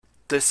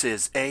This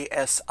is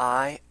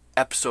ASI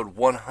episode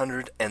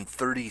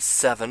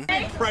 137.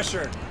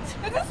 Pressure.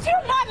 This is too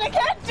much. I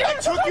can't do it. I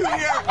took you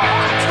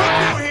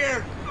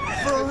here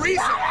for a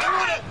reason.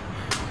 I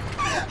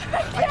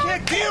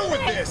can't deal with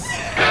this.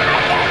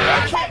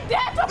 I can't.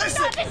 Dad told me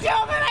Listen. not to do it,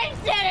 but I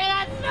did it.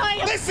 I know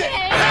you Listen. did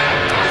it.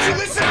 Would you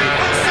listen to me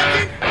for a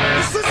second?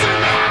 Just listen to me.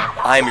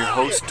 I am your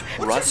host,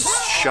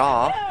 Russ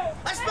Shaw.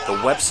 The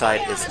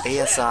website is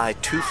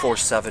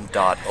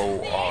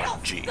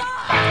asi247.org.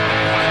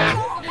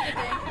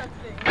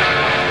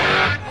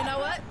 You know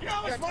what? You know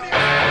how much money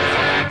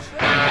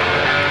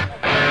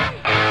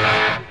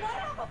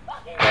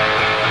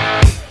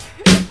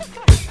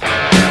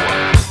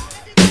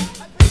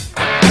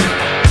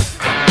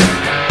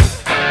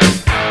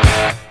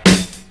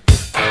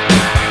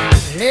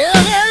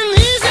Living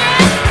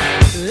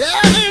easy,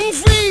 loving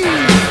free.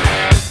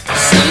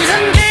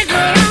 Season ticket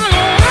on a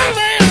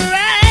one-way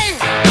ride.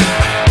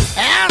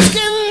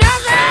 Asking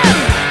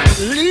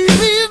nothing, leave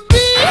me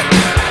be.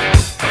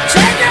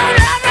 Take your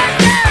love and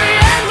carry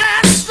on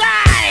my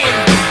side.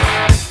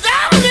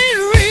 Don't need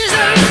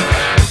reason,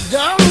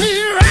 don't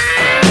need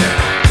rhyme.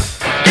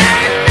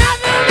 Ain't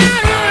nothing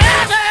I'd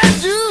rather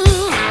do.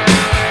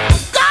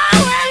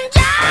 Going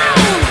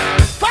down,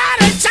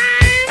 party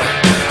time.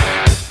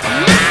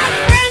 My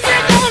friends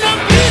are gonna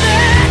be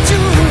there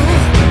too.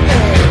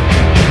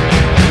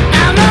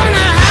 I'm on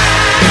the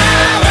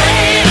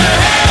highway to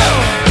hell.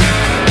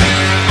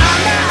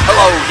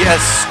 Hello,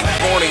 yes,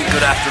 good morning,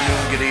 good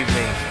afternoon, good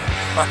evening.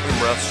 I'm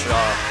Russ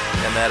Shaw,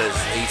 and that is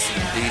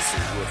AC/DC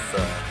with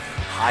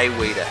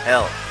Highway to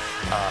Hell.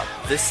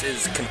 This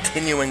is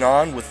continuing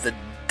on with the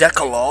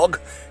Decalogue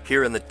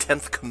here in the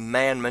 10th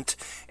Commandment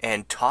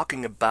and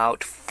talking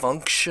about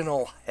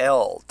functional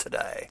hell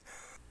today.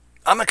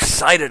 I'm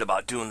excited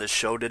about doing this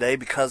show today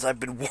because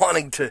I've been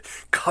wanting to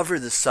cover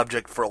this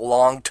subject for a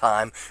long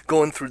time,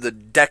 going through the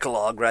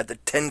Decalogue, right, the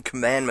 10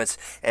 Commandments,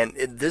 and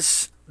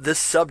this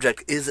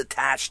subject is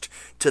attached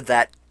to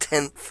that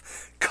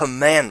 10th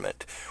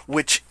commandment,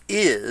 which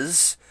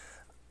is,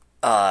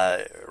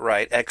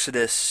 right,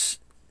 Exodus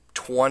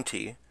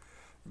 20,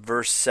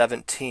 verse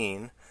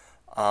 17,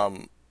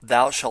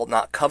 thou shalt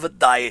not covet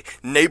thy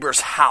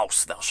neighbor's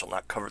house, thou shalt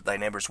not covet thy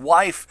neighbor's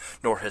wife,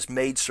 nor his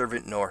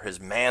maidservant, nor his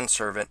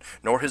manservant,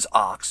 nor his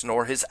ox,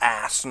 nor his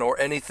ass, nor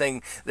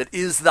anything that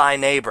is thy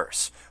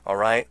neighbor's, all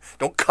right?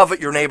 Don't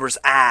covet your neighbor's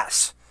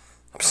ass.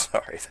 I'm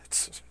sorry,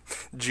 that's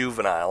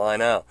juvenile, I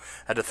know.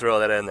 Had to throw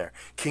that in there.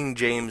 King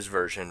James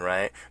Version,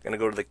 right? Gonna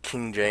go to the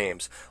King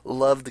James.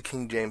 Love the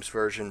King James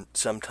Version.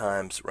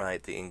 Sometimes,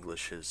 right, the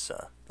English is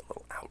a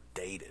little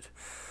outdated.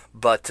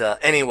 But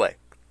anyway,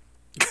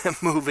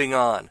 moving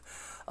on.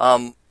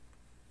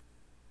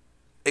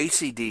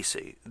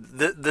 AC/DC,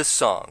 this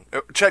song,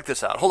 check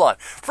this out, hold on.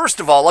 First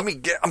of all,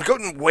 I'm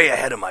going way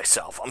ahead of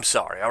myself, I'm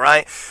sorry,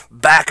 alright?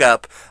 Back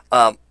up,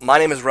 my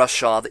name is Russ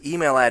Shaw, the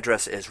email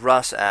address is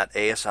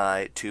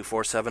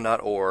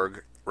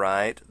russ@asi247.org,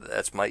 right?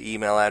 That's my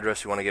email address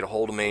if you want to get a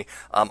hold of me.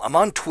 I'm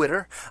on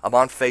Twitter, I'm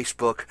on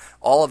Facebook,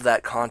 all of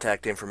that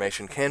contact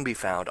information can be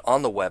found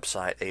on the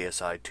website,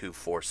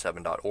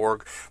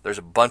 asi247.org. There's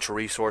a bunch of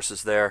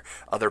resources there,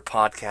 other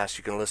podcasts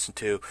you can listen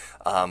to.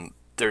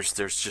 There's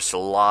just a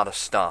lot of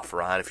stuff,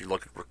 right? If you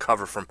look at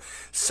recover from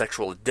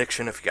sexual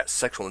addiction, if you got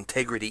sexual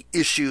integrity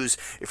issues,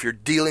 if you're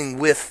dealing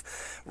with,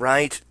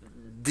 right,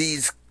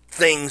 these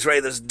things,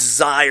 right, this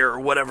desire or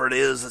whatever it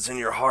is that's in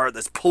your heart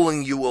that's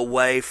pulling you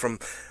away from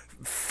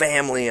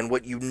family and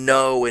what you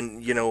know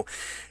and, you know,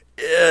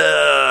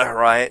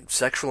 right,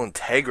 sexual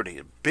integrity,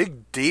 a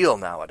big deal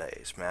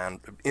nowadays,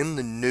 man. In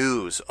the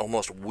news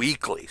almost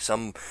weekly,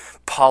 some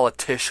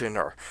politician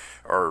or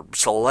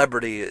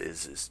celebrity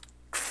is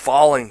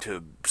falling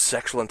to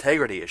sexual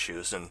integrity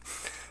issues, and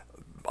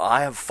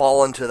I have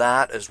fallen to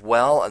that as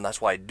well, and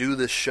that's why I do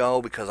this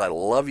show, because I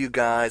love you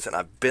guys and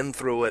I've been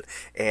through it,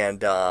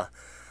 and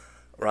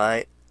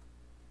right,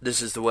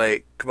 this is the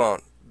way. Come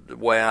on, the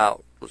way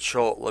out. Let's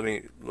show. Let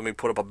me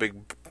put up a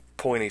big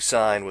pointy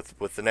sign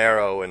with an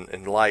arrow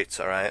and lights.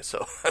 All right,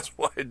 so that's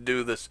why I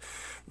do this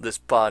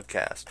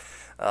podcast.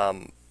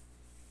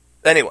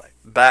 Anyway,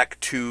 back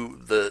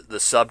to the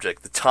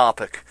subject, the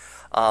topic.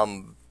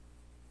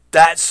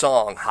 That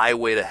song,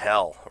 Highway to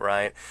Hell,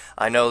 right?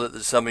 I know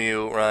that some of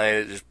you, right,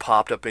 it just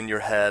popped up in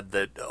your head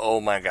that, oh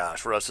my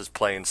gosh, Russ is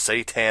playing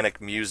satanic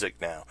music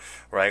now,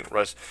 right?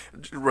 Russ,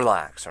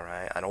 relax, all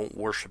right? I don't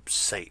worship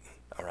Satan,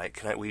 all right?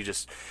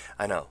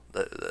 I know,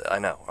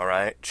 all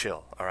right?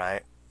 Chill, all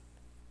right?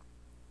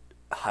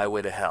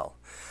 Highway to Hell.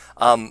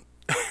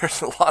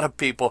 There's a lot of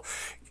people,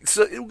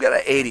 so we've got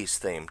an 80s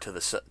theme to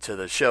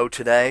the show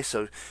today,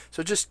 so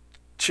just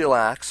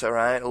chillax, all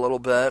right, a little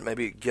bit.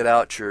 Maybe get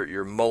out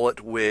your mullet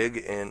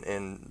wig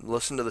and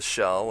listen to the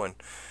show and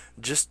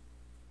just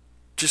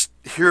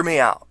hear me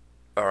out,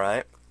 all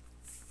right?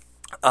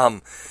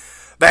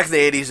 Back in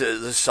the 80s,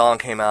 this song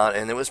came out,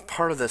 and it was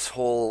part of this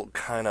whole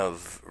kind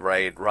of,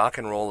 right, rock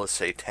and roll is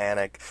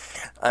satanic.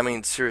 I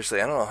mean,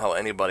 seriously, I don't know how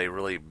anybody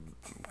really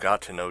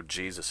got to know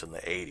Jesus in the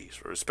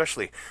 80s, or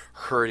especially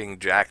hurting,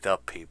 jacked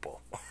up people,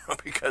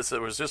 because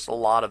there was just a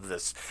lot of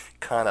this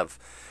kind of,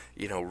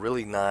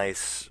 really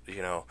nice,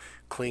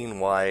 clean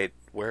white,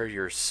 wear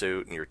your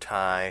suit and your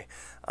tie,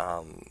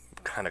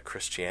 kind of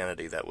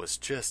Christianity that was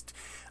just,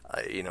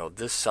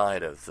 this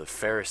side of the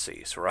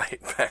Pharisees, right,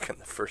 back in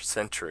the first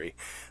century.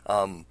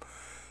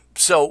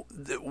 So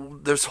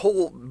this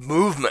whole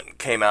movement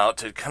came out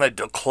to kind of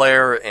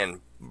declare and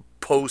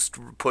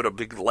put a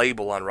big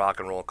label on rock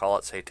and roll, call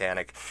it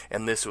satanic,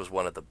 and this was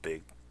one of the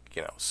big,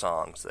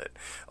 songs that,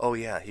 oh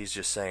yeah, he's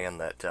just saying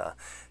that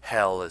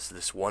hell is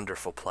this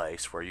wonderful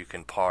place where you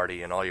can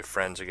party and all your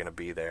friends are going to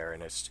be there,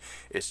 and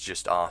it's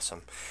just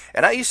awesome.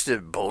 And I used to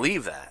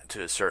believe that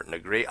to a certain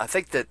degree. I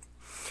think that,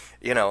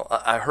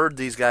 I heard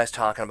these guys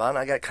talking about it, and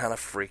I got kind of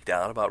freaked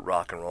out about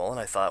rock and roll, and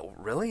I thought, well,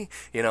 really?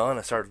 And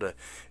I started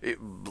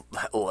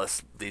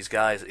to, these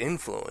guys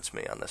influenced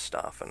me on this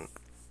stuff, and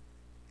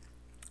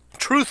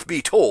truth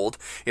be told,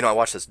 I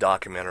watched this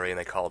documentary and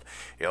they called,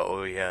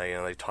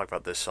 they talk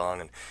about this song,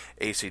 and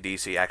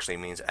AC/DC actually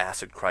means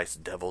Acid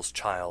Christ Devil's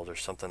Child or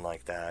something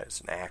like that.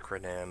 It's an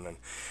acronym,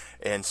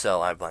 and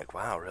so I'm like,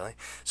 wow, really?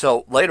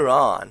 So later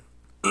on,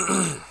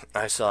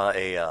 I saw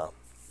an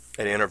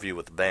interview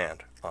with the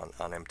band on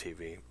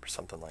MTV or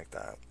something like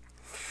that,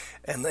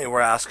 and they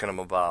were asking them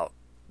about,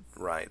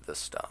 this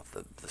stuff,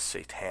 the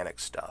satanic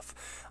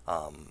stuff.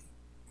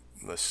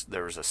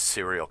 There was a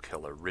serial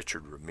killer,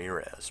 Richard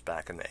Ramirez,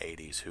 back in the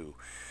 80s, who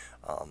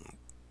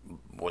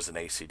was an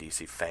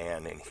AC/DC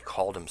fan, and he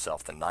called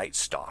himself the Night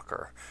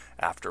Stalker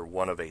after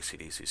one of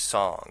AC/DC's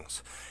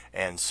songs.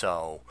 And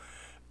so,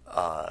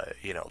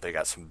 they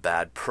got some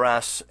bad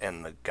press,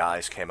 and the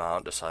guys came out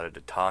and decided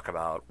to talk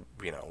about,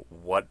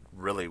 what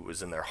really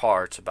was in their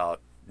hearts about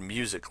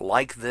music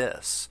like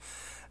this,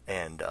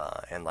 and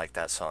like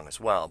that song as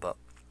well. But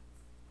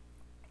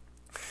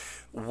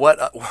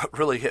what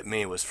really hit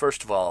me was,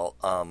 first of all,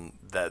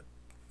 that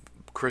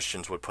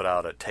Christians would put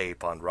out a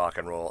tape on rock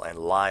and roll and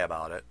lie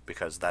about it,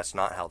 because that's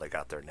not how they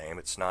got their name.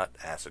 It's not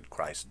Acid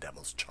Christ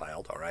Devil's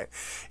Child, all right?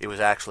 It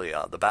was actually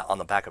on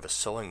the back of a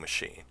sewing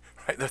machine,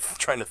 right? They're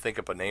trying to think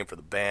up a name for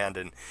the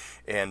band,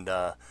 and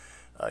I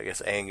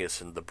guess Angus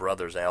and the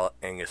brothers,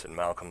 Angus and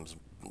Malcolm's,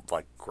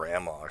 like,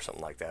 grandma or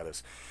something like that,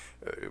 is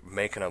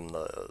making them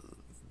the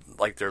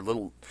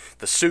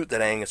suit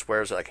that Angus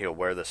wears, like he'll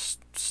wear this,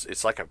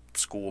 it's like a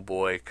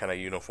schoolboy kind of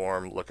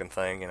uniform looking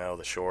thing,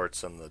 the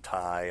shorts and the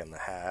tie and the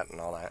hat and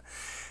all that.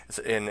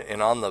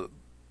 And on the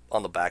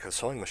back of the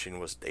sewing machine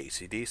was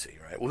AC/DC,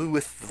 right?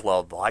 With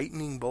the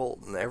lightning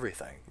bolt and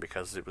everything,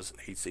 because it was an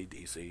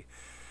AC/DC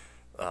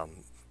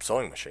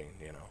sewing machine,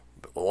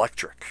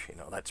 electric,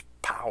 that's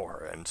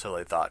power. And so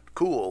they thought,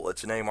 cool,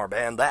 let's name our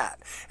band that.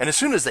 And as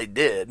soon as they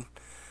did,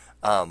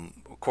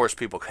 of course,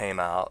 people came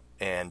out,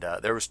 and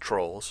there was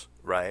trolls,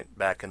 right,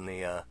 back in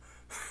the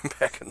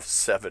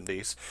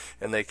 70s,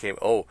 and they came,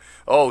 oh,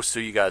 so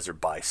you guys are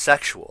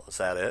bisexual, is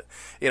that it?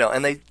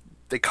 And they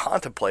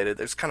contemplated,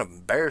 it's kind of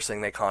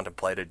embarrassing, they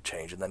contemplated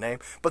changing the name,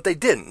 but they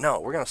didn't. No,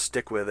 we're going to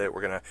stick with it.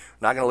 We're not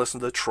going to listen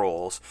to the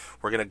trolls.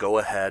 We're going to go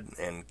ahead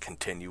and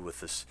continue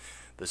with this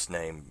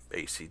name,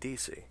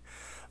 AC/DC.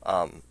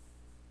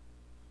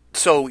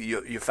 So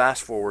you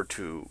fast forward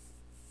to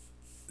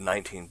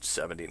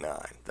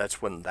 1979.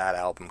 That's when that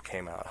album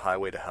came out,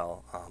 Highway to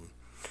Hell.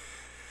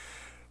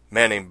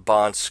 Man named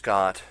Bon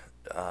Scott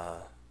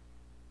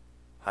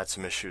had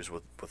some issues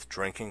with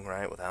drinking,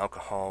 right, with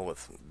alcohol,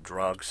 with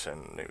drugs,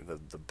 and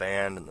the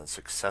band and the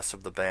success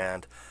of the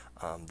band.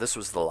 This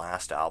was the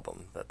last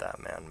album that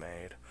man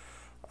made.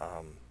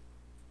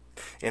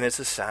 And it's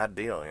a sad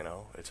deal,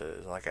 It's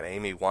like an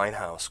Amy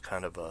Winehouse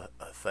kind of a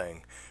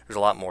thing. There's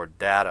a lot more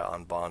data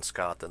on Bon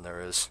Scott than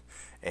there is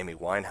Amy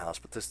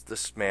Winehouse, but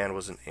this man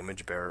was an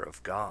image bearer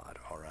of God,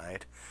 all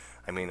right?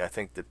 I mean, I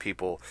think that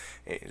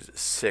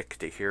it's sick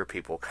to hear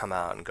people come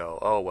out and go,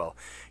 oh, well,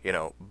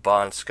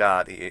 Bon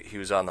Scott, he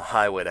was on the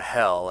highway to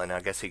hell, and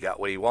I guess he got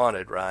what he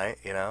wanted, right?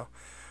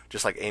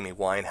 Just like Amy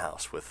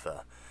Winehouse with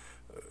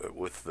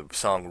the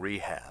song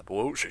Rehab.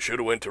 Well, she should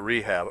have went to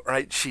rehab.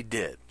 Right, she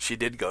did. She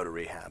did go to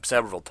rehab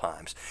several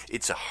times.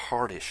 It's a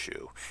heart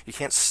issue. You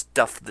can't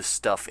stuff this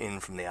stuff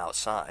in from the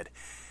outside.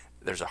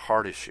 There's a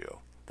heart issue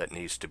that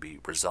needs to be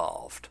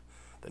resolved,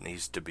 that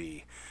needs to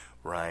be,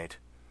 right,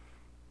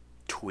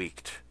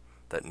 tweaked,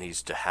 that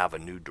needs to have a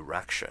new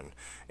direction,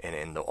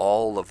 and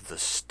all of the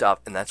stuff.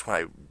 And that's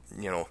why,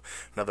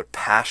 another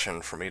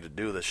passion for me to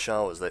do this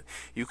show is that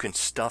you can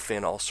stuff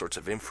in all sorts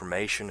of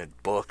information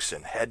and books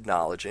and head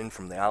knowledge in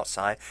from the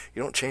outside.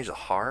 You don't change the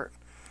heart.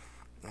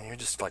 I mean, you're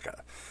just like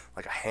a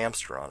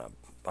hamster on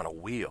a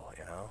wheel,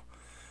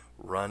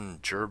 run,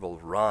 gerbil,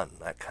 run,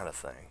 that kind of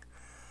thing.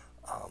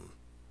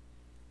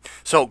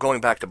 So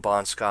going back to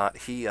Bon Scott,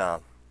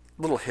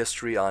 little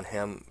history on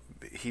him.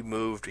 He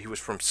was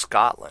from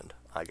Scotland,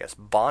 I guess,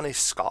 Bonnie,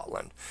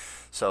 Scotland.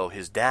 So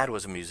his dad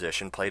was a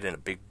musician, played in a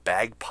big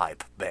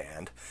bagpipe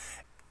band.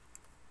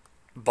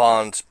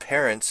 Bon's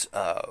parents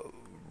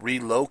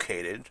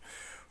relocated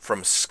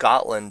from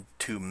Scotland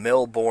to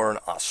Melbourne,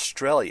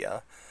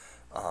 Australia,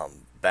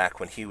 back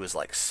when he was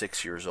like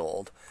 6 years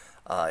old.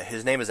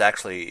 His name is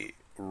actually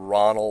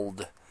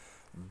Ronald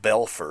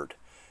Belford,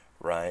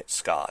 right?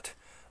 Scott.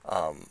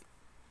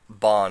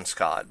 Bon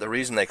Scott. The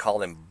reason they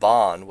called him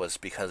Bon was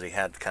because he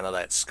had kind of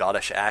that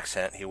Scottish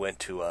accent. He went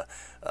to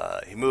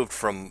he moved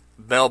from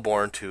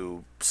Melbourne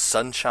to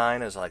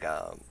Sunshine as like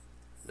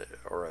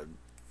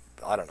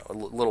I don't know, a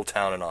little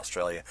town in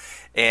Australia,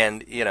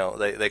 and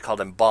they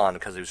called him Bon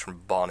because he was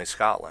from Bonnie,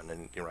 Scotland,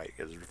 and you're right,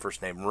 his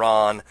first name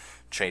Ron,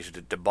 changed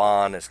it to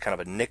Bon as kind of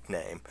a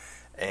nickname,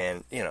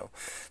 and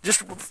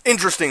just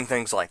interesting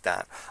things like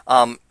that.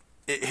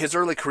 His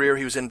early career,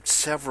 he was in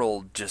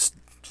several just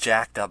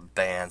jacked up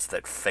bands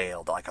that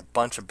failed, like a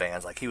bunch of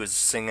bands. Like he was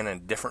singing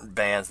in different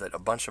bands that a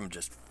bunch of them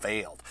just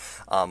failed.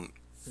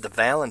 The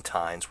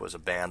Valentines was a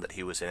band that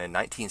he was in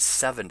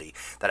 1970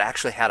 that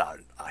actually had a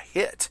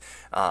hit.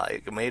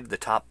 It made the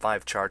top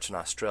 5 charts in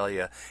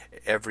Australia.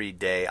 Every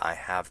Day I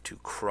Have to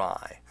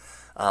Cry.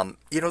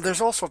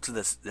 There's all sorts of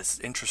this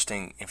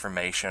interesting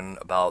information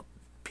about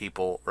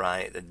people,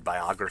 right? The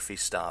biography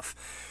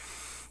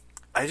stuff.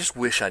 I just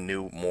wish I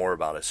knew more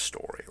about his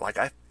story. Like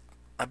I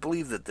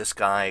believe that this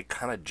guy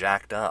kind of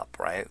jacked up,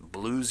 right?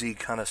 Bluesy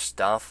kind of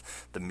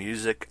stuff, the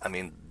music,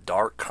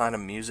 dark kind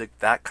of music,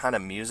 that kind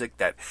of music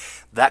that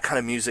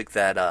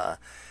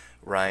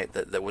right,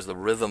 that was the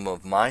rhythm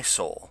of my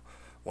soul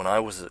when I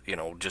was,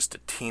 just a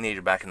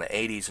teenager back in the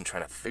 80s and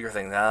trying to figure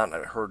things out, and I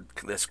heard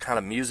this kind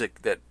of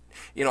music that,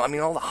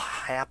 all the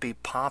happy,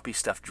 poppy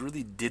stuff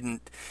really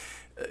didn't,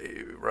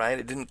 right,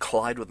 it didn't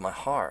collide with my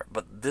heart,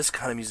 but this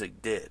kind of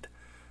music did.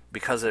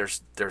 Because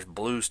there's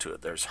blues to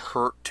it, there's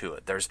hurt to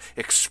it, there's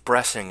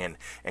expressing and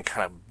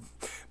kind of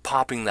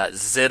popping that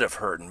zit of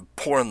hurt and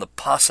pouring the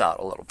pus out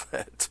a little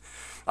bit.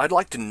 I'd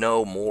like to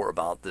know more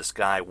about this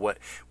guy. What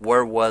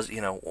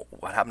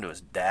happened to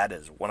his dad?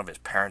 Is one of his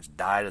parents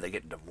died? Did they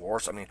get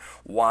divorced?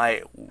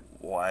 Why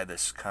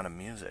this kind of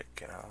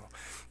music?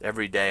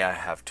 Every Day I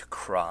Have to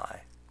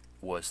Cry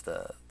was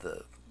the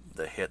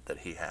hit that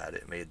he had.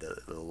 It made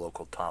the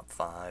local top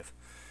 5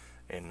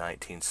 in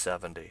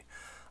 1970.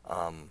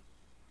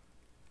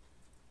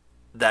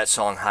 That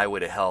song, Highway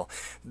to Hell,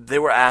 they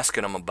were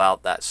asking him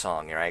about that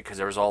song, right? Because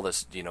there was all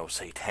this,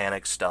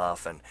 satanic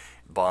stuff, and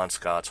Bon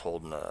Scott's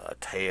holding a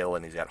tail,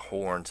 and he's got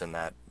horns in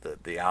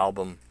the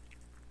album.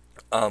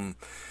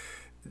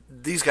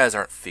 These guys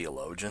aren't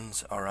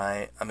theologians, all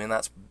right?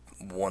 That's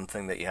one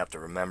thing that you have to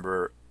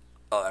remember.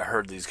 I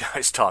heard these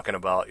guys talking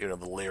about, the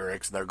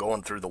lyrics, and they're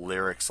going through the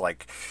lyrics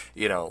like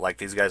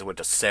these guys went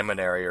to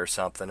seminary or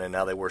something, and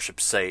now they worship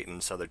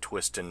Satan, so they're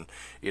twisting,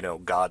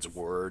 God's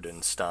word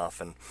and stuff,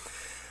 and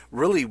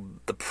really,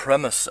 the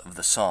premise of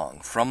the song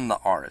from the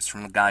artists,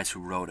 from the guys who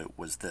wrote it,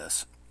 was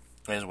this.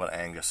 Here's what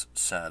Angus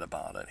said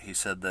about it. He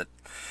said that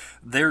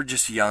they're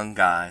just young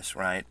guys,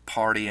 right,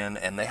 partying,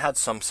 and they had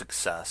some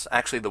success.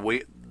 Actually, the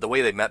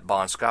way they met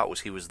Bon Scott was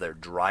he was their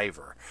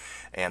driver,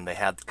 and they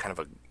had kind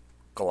of a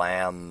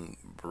glam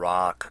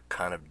rock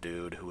kind of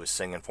dude who was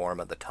singing for him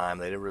at the time.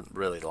 They didn't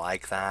really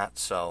like that,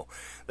 so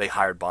they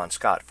hired Bon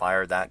Scott,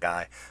 fired that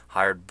guy,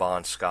 hired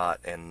Bon Scott,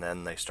 and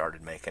then they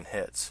started making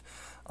hits.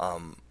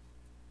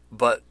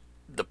 But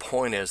the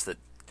point is that,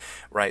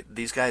 right,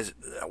 these guys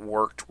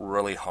worked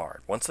really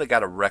hard. Once they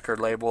got a record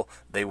label,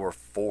 they were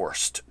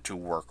forced to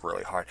work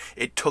really hard.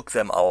 It took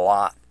them a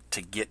lot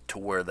to get to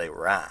where they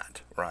were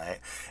at, right?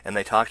 And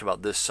they talked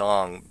about this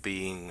song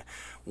being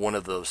one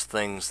of those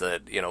things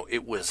that,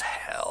 it was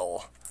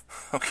hell.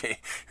 Okay,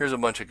 here's a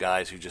bunch of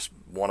guys who just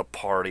want to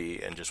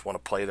party and just want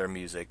to play their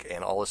music,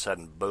 and all of a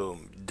sudden,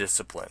 boom,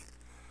 discipline.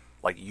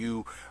 Like,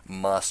 you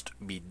must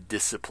be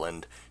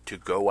disciplined to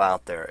go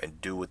out there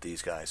and do what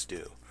these guys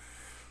do.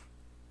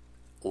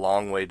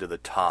 Long Way to the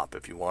Top,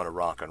 if you want to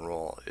rock and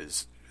roll,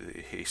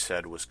 he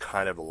said, was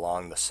kind of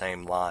along the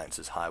same lines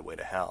as Highway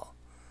to Hell.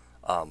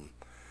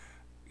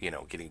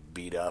 Getting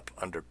beat up,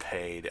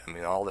 underpaid,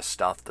 all the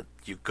stuff that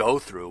you go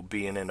through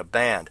being in a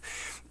band.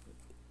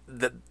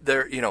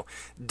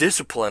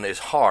 Discipline is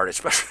hard,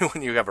 especially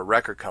when you have a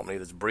record company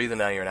that's breathing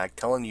down your neck,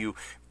 telling you,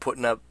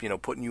 putting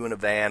you in a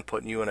van,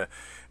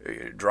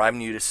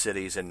 driving you to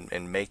cities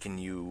and making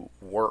you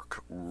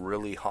work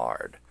really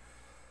hard.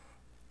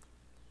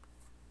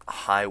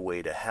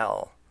 Highway to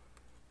Hell.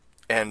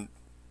 And,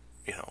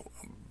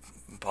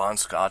 Bon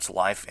Scott's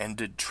life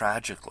ended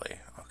tragically,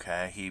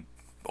 okay? He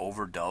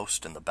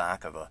overdosed in the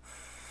back of a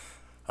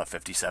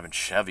 57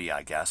 Chevy,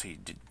 I guess. He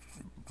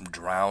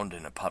drowned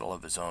in a puddle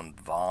of his own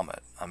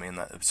vomit.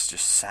 It's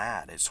just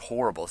sad. It's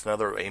horrible. It's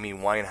another Amy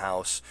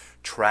Winehouse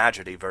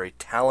tragedy. Very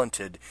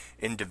talented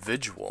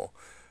individual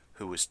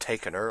who was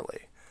taken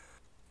early.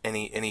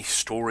 Any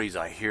stories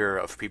I hear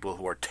of people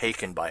who are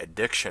taken by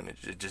addiction,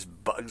 it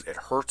just bugs. It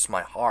hurts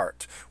my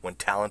heart when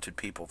talented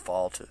people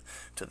fall to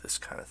this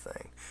kind of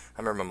thing.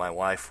 I remember my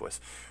wife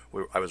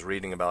I was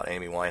reading about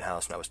Amy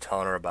Winehouse, and I was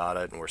telling her about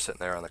it, and we're sitting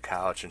there on the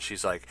couch, and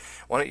she's like,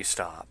 "Why don't you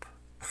stop?"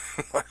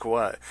 Like,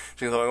 what?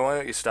 She's like, "Why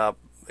don't you stop?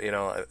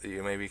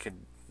 Maybe you could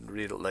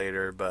read it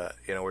later, but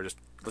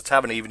let's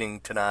have an evening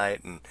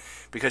tonight." And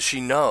because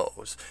she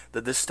knows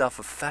that this stuff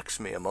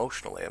affects me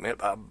emotionally.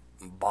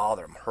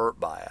 bother them, hurt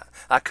by it.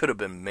 That could have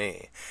been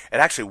me. It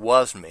actually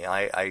was me.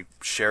 I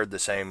shared the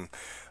same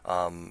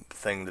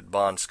thing that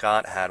Bon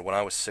Scott had. When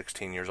I was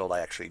 16 years old, I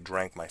actually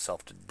drank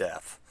myself to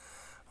death.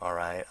 All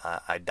right,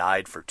 I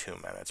died for 2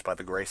 minutes. By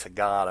the grace of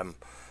God,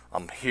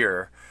 I'm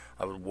here.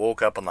 I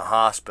woke up in the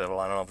hospital.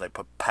 I don't know if they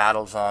put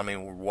paddles on me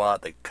or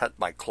what. They cut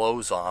my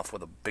clothes off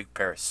with a big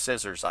pair of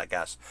scissors, I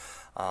guess.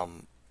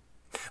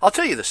 I'll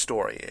tell you the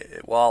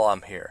story while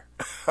I'm here.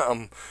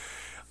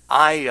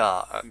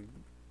 I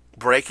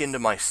break into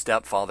my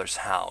stepfather's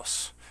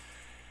house,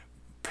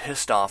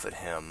 pissed off at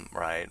him,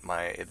 right?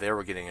 They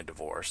were getting a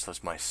divorce.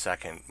 That's my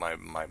second. My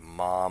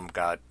mom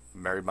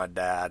married my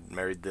dad,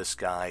 married this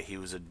guy. He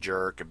was a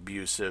jerk,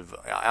 abusive.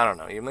 I don't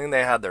know. I mean,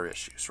 they had their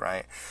issues,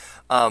 right?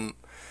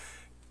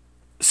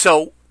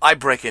 So I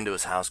break into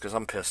his house because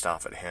I'm pissed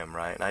off at him,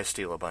 right? And I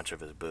steal a bunch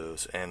of his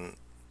booze. And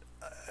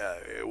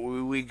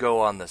we go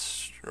on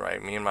this,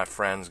 right? Me and my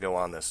friends go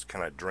on this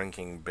kind of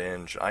drinking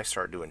binge. I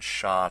start doing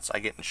shots. I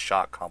get in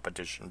shot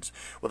competitions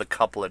with a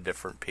couple of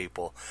different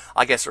people.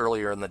 I guess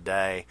earlier in the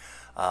day,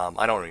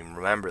 I don't even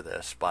remember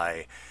this,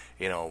 by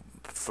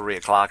 3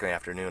 o'clock in the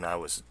afternoon, I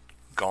was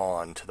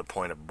gone to the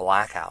point of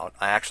blackout.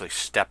 I actually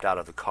stepped out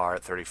of the car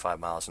at 35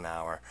 miles an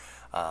hour.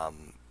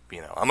 I'm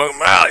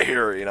out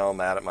here,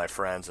 mad at my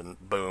friends, and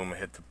boom,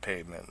 hit the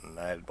pavement, and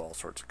I had all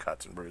sorts of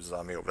cuts and bruises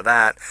on me over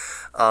that.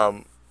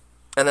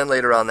 And then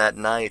later on that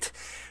night,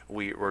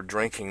 we were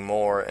drinking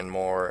more and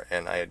more,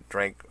 and I had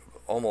drank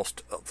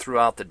almost,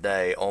 throughout the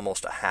day,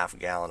 almost a half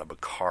gallon of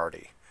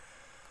Bacardi.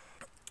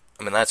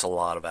 I mean, that's a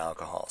lot of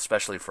alcohol,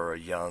 especially for a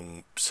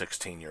young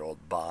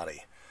 16-year-old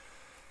body.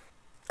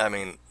 I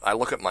mean, I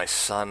look at my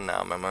son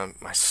now.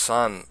 My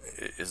son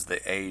is the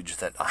age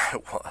that I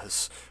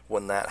was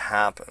when that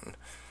happened.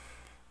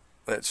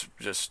 It's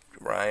just,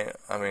 right?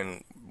 I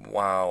mean,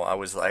 wow, I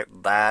was like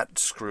that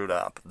screwed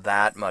up,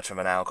 that much of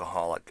an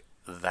alcoholic,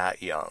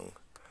 that young.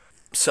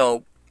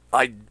 So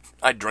I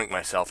drink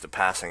myself to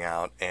passing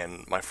out,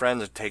 and my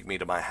friends take me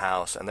to my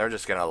house, and they're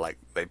just going to,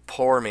 they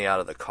pour me out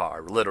of the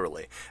car,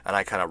 literally, and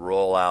I kind of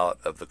roll out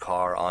of the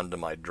car onto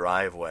my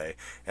driveway,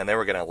 and they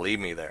were going to leave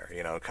me there,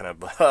 kind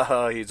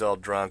of, he's all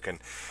drunk,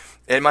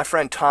 and my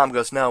friend Tom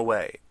goes, no,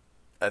 wait,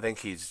 I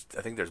think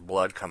there's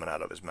blood coming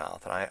out of his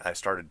mouth, and I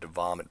started to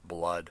vomit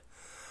blood.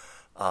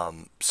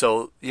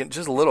 So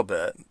just a little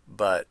bit,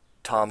 but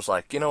Tom's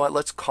like, you know what,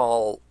 let's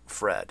call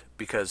Fred,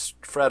 because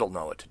Fred will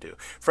know what to do.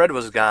 Fred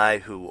was a guy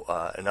who,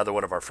 another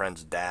one of our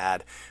friends'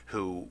 dad,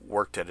 who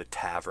worked at a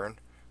tavern,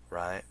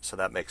 right? So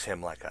that makes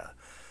him like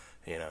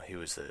he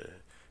was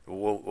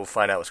we'll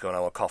find out what's going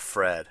on. We'll call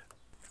Fred.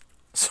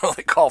 So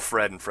they call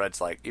Fred, and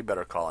Fred's like, you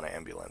better call an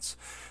ambulance.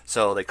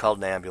 So they called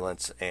an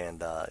ambulance,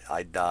 and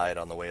I died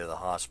on the way to the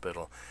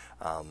hospital.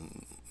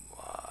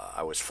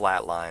 I was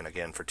flatline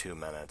again for 2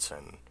 minutes,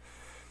 and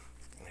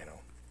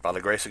by the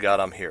grace of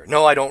God, I'm here.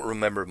 No, I don't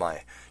remember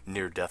my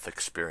near-death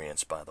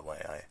experience, by the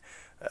way.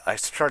 I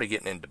started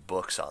getting into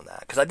books on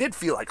that, because I did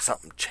feel like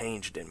something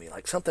changed in me,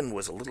 like something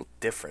was a little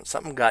different.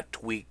 Something got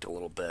tweaked a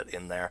little bit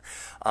in there,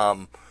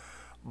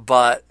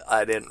 but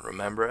I didn't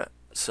remember it.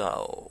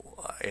 So,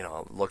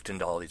 I looked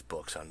into all these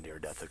books on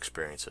near-death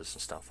experiences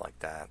and stuff like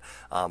that.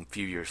 A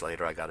few years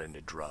later, I got into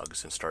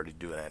drugs and started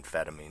doing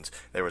amphetamines.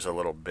 There was a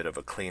little bit of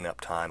a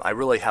cleanup time. I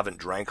really haven't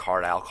drank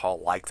hard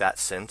alcohol like that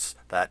since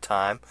that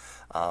time.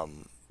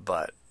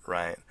 But,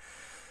 right,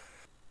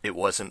 it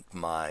wasn't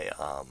my,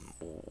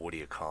 what do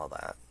you call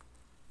that?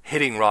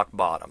 Hitting rock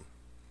bottom.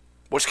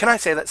 Which, can I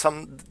say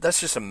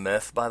that's just a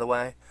myth, by the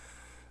way?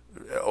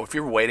 If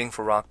you're waiting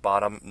for rock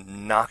bottom,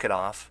 knock it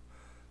off.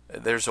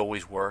 There's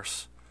always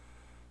worse.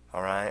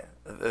 All right?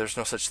 There's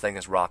no such thing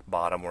as rock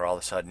bottom where all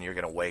of a sudden you're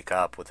going to wake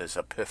up with this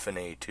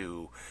epiphany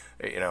to,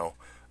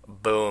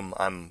 boom,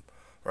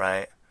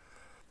 right?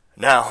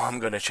 Now I'm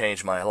going to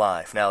change my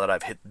life now that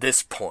I've hit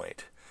this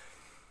point.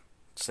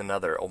 It's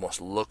another almost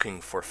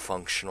looking for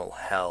functional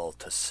hell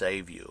to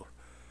save you.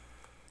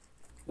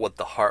 What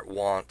the heart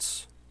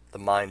wants, the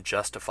mind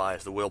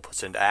justifies, the will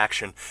puts into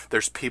action.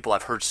 There's people,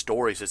 I've heard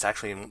stories, it's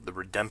actually in the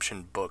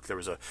Redemption book. There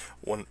was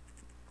one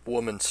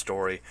woman's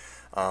story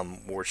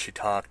where she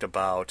talked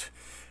about,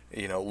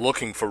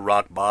 looking for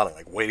rock bottom,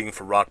 like waiting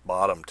for rock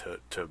bottom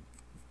to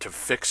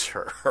fix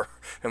her.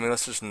 I mean,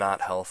 that's just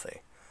not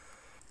healthy.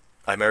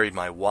 I married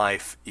my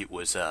wife.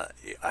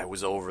 I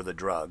was over the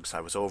drugs.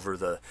 I was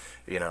over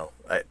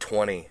at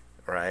 20,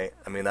 right?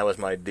 I mean, that was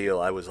my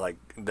deal. I was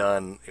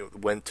done.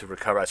 Went to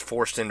recovery. I was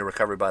forced into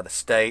recovery by the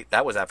state.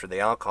 That was after the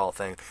alcohol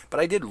thing. But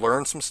I did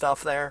learn some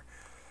stuff there.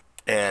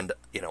 And,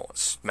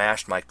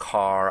 smashed my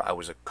car. I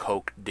was a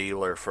coke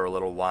dealer for a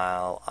little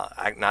while.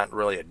 Not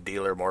really a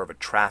dealer, more of a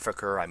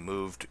trafficker. I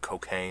moved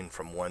cocaine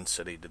from one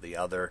city to the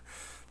other.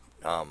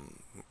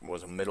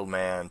 Was a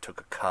middleman,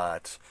 took a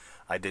cut.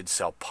 I did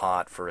sell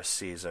pot for a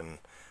season.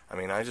 I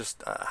mean, I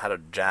just had a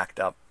jacked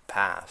up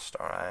past,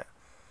 all right?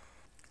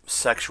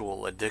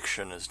 Sexual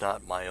addiction is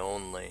not my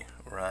only,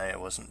 right? It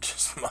wasn't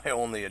just my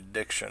only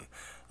addiction.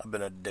 I've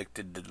been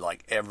addicted to,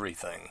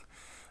 everything.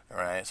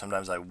 right?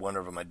 Sometimes I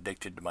wonder if I'm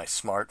addicted to my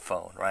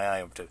smartphone, right? I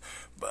have to,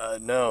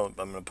 no,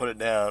 I'm going to put it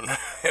down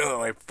on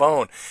my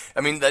phone.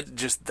 I mean,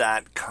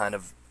 that kind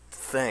of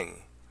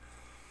thing.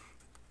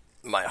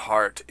 My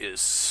heart is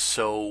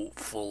so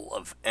full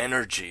of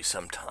energy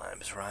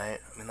sometimes, right?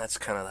 I mean, that's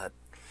kind of that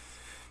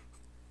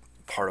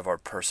part of our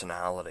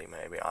personality,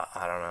 maybe.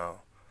 I don't know.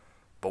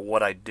 But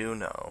what I do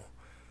know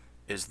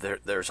is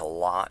there's a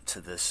lot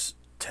to this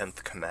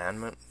 10th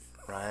commandment,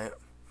 right?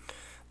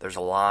 There's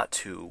a lot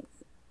to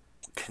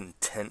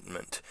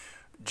contentment,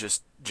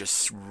 just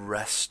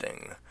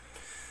resting.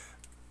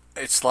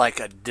 It's like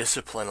a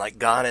discipline, like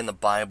God in the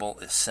Bible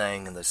is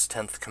saying in this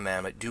 10th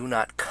commandment, do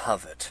not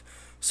covet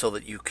so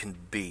that you can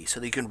be, so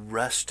that you can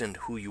rest in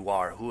who you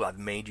are, who I've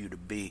made you to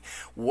be,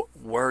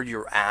 where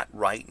you're at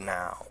right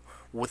now,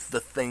 with the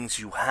things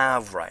you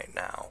have right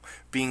now,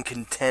 being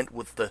content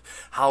with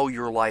how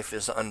your life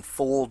is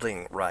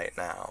unfolding right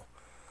now.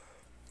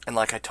 And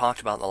like I talked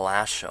about in the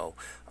last show,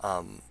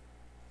 I'm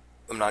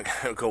not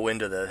going to go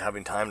into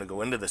having time to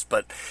go into this,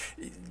 but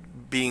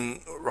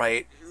being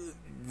right,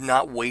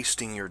 not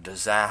wasting your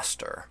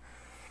disaster.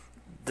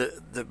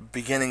 The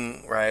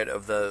beginning, right,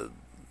 of the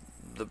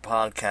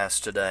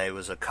podcast today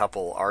was a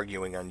couple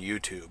arguing on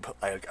YouTube.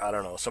 I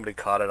don't know, somebody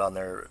caught it on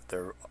their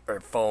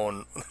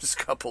phone. This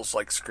couple's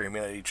like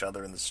screaming at each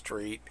other in the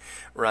street,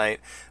 right?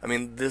 I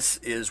mean, this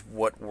is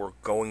what we're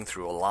going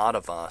through, a lot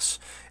of us.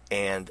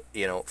 And,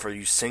 you know, for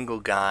you single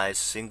guys,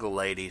 single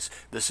ladies,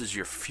 this is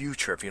your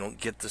future if you don't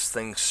get this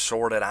thing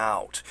sorted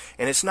out.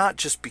 And it's not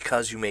just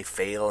because you may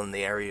fail in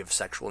the area of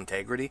sexual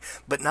integrity,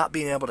 but not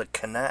being able to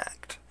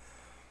connect.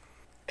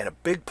 And a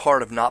big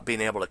part of not being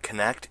able to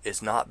connect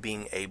is not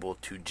being able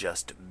to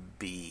just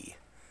be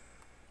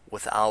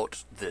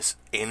without this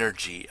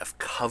energy of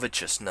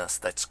covetousness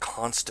that's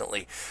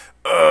constantly,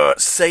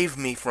 save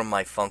me from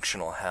my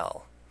functional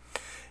hell.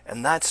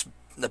 And that's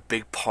the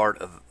big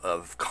part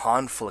of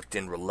conflict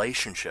in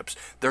relationships.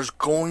 There's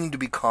going to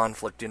be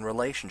conflict in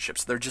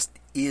relationships. There just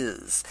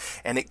is.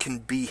 And it can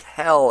be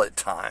hell at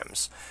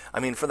times. I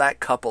mean, for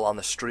that couple on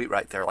the street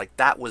right there, like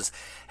that was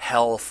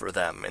hell for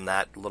them in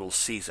that little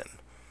season.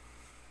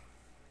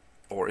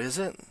 Or is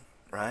it?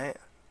 Right?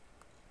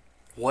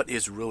 What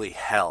is really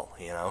hell,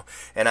 you know?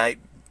 And I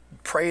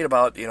prayed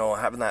about, you know,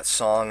 having that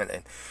song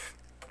and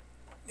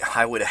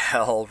Highway to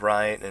Hell,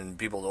 right? And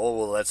people, oh,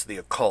 well, that's the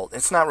occult.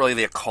 It's not really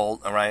the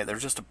occult, all right? They're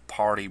just a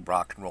party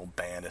rock and roll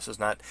band. This is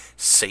not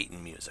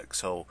Satan music.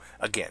 So,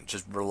 again,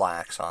 just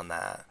relax on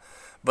that.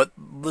 But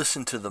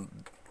listen to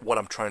what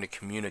I'm trying to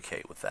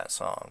communicate with that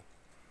song.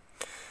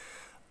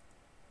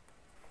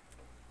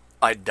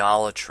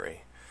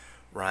 Idolatry,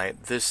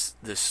 right? This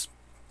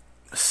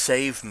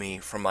save me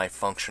from my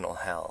functional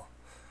hell,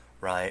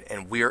 right?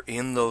 And we're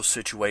in those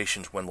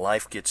situations when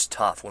life gets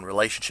tough, when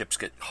relationships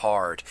get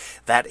hard.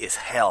 That is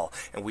hell,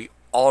 and we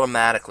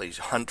automatically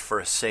hunt for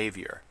a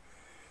savior.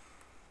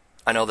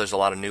 I know there's a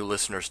lot of new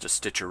listeners to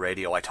Stitcher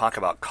Radio. I talk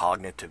about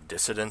cognitive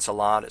dissonance a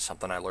lot. It's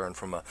something I learned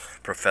from a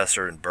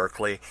professor in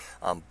Berkeley.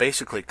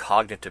 Basically,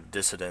 cognitive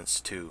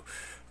dissonance, to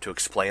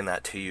explain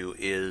that to you,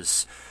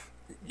 is,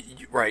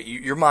 right,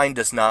 your mind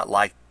does not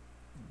like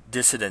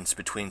dissonance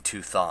between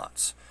two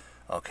thoughts.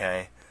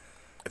 Okay?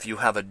 If you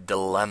have a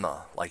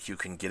dilemma like you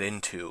can get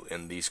into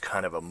in these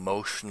kind of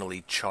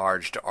emotionally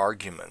charged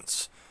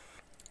arguments,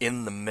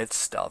 in the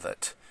midst of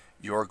it,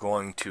 you're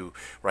going to,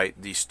 right,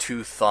 these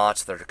two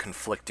thoughts that are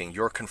conflicting.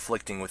 You're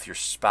conflicting with your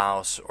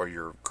spouse or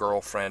your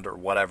girlfriend or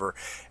whatever,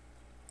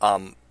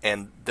 and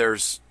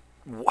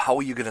how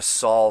are you going to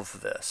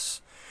solve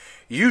this?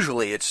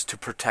 Usually it's to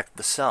protect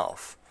the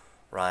self,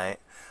 right?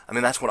 I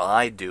mean, that's what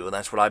I do, and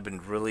that's what I've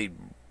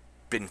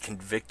been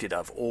convicted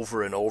of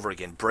over and over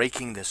again,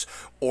 breaking this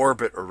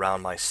orbit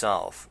around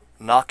myself,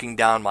 knocking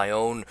down my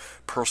own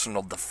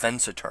personal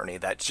defense attorney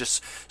that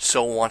just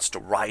so wants to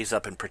rise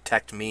up and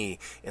protect me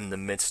in the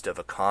midst of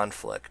a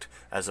conflict,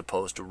 as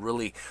opposed to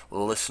really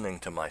listening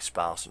to my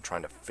spouse and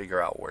trying to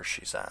figure out where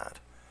she's at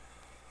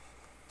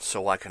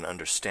so I can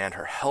understand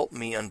her. Help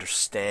me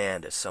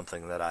understand is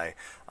something that I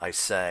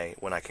say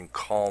when I can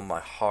calm my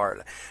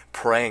heart,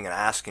 praying and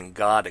asking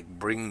God to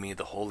bring me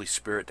the Holy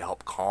Spirit to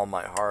help calm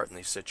my heart in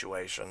these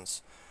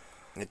situations.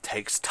 It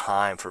takes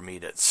time for me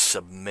to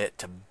submit,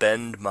 to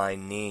bend my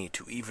knee,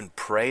 to even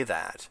pray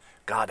that.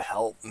 God,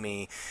 help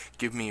me,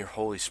 give me your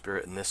Holy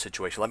Spirit in this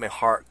situation. Let my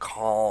heart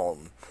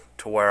calm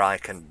to where I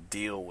can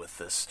deal with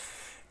this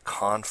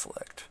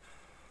conflict.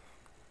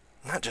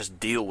 Not just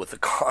deal with the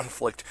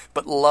conflict,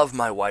 but love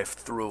my wife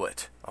through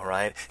it, all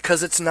right?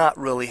 Because it's not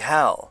really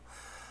hell,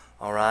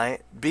 all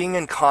right? Being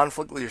in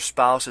conflict with your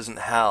spouse isn't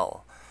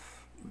hell.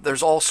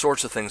 There's all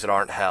sorts of things that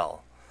aren't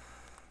hell.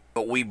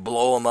 But we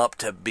blow them up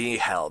to be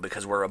hell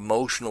because we're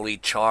emotionally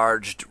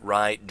charged,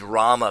 right,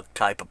 drama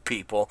type of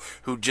people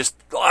who just,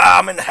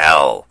 I'm in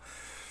hell.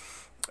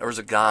 There was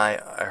a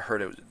guy, I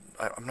heard it,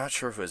 I'm not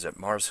sure if it was at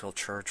Mars Hill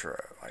Church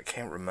or I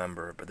can't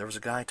remember, but there was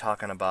a guy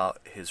talking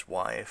about his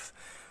wife.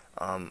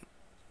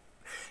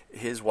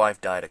 His wife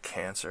died of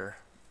cancer,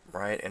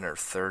 right, in her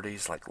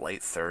 30s, like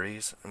late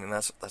 30s. I mean,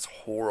 that's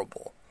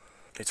horrible.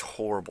 It's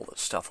horrible that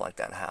stuff like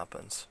that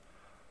happens.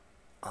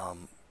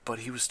 But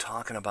he was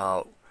talking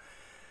about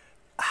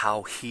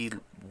how he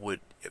would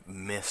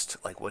missed,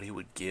 like, what he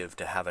would give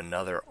to have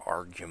another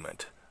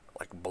argument,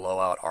 like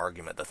blowout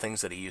argument. The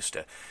things that he used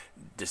to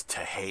just to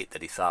hate,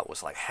 that he thought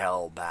was like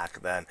hell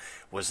back then,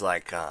 was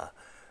like,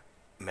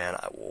 man,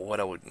 what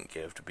I wouldn't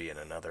give to be in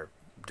another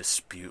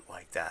dispute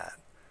like that.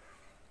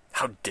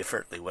 How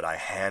differently would I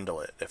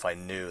handle it if I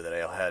knew that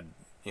I had,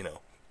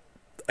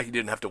 I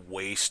didn't have to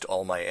waste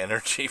all my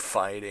energy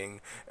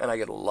fighting, and I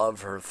could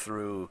love her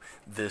through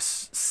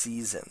this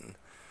season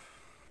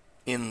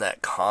in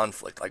that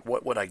conflict. Like,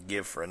 what would I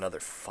give for another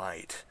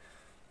fight?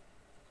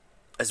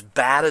 As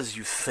bad as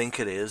you think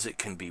it is, it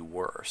can be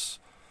worse.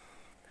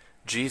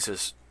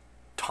 Jesus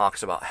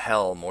talks about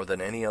hell more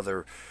than any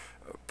other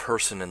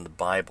person in the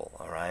Bible,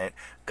 all right?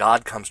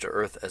 God comes to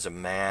earth as a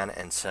man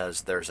and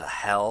says there's a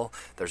hell,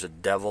 there's a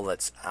devil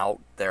that's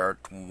out there,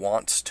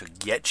 wants to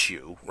get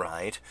you,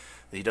 right?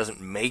 He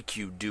doesn't make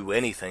you do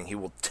anything. He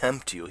will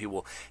tempt you. He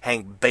will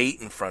hang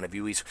bait in front of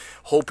you. He's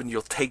hoping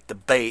you'll take the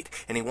bait,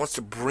 and he wants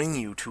to bring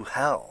you to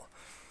hell.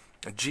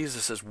 And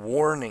Jesus is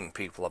warning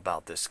people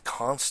about this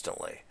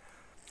constantly.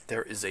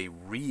 There is a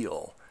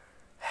real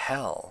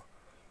hell,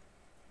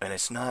 and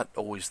it's not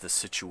always the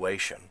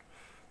situation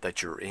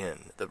that you're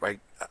in.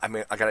 I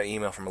got an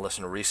email from a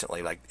listener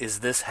recently, like, is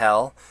this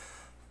hell?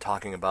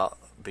 Talking about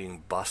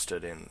being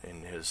busted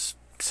in his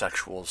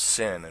sexual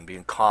sin and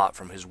being caught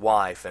from his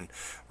wife, and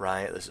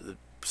right, this is the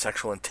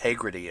sexual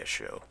integrity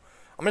issue.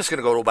 I'm just going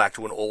to go back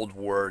to an old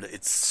word.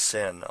 It's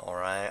sin, all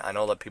right? I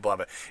know that people have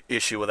an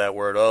issue with that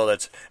word. Oh,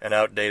 that's an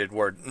outdated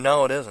word.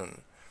 No, it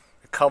isn't.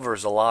 It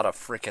covers a lot of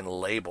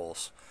freaking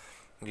labels.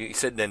 You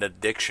sit in an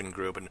addiction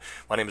group, and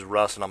my name is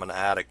Russ, and I'm an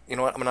addict. You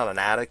know what? I'm not an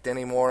addict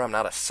anymore. I'm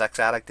not a sex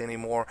addict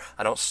anymore.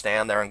 I don't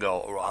stand there and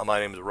go, oh, my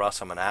name is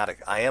Russ, I'm an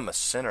addict. I am a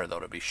sinner,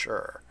 though, to be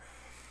sure.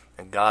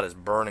 And God is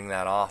burning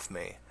that off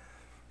me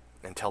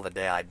until the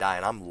day I die.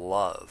 And I'm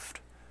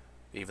loved,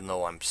 even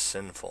though I'm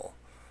sinful.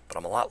 But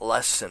I'm a lot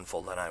less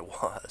sinful than I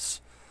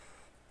was.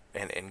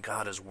 And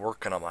God is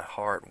working on my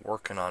heart,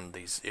 working on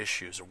these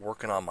issues,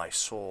 working on my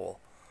soul.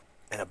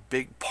 And a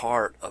big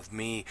part of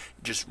me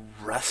just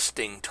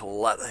resting to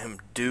let him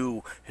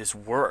do his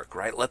work,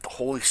 right? Let the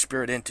Holy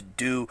Spirit in to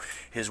do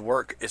his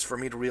work is for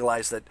me to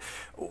realize that,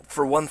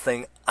 for one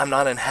thing, I'm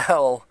not in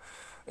hell.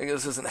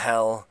 This isn't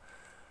hell.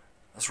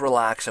 Let's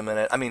relax a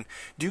minute. I mean,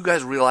 do you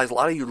guys realize, a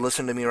lot of you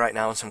listen to me right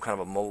now on some kind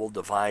of a mobile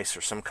device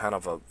or some kind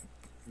of a,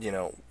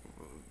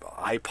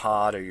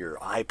 iPod or your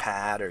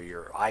iPad or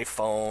your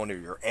iPhone or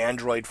your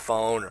Android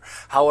phone or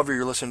however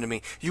you're listening to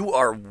me, you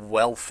are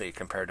wealthy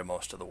compared to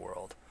most of the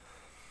world.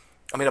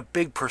 I mean, a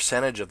big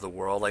percentage of the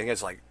world, I think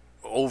it's like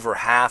over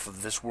half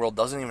of this world,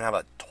 doesn't even have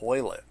a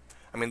toilet.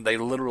 I mean, they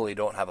literally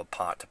don't have a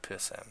pot to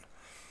piss in.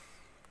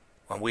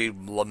 When we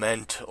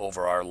lament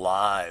over our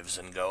lives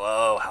and go,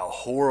 oh, how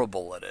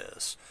horrible it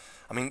is.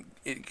 I mean,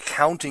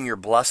 counting your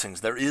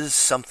blessings, there is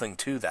something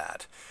to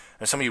that.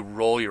 And some of you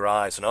roll your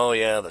eyes and, oh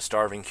yeah, the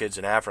starving kids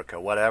in Africa,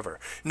 whatever.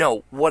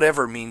 No,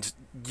 whatever means,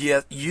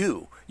 yeah,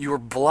 you're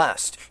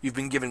blessed. You've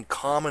been given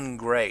common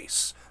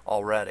grace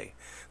already.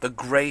 The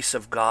grace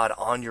of God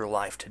on your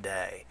life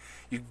today.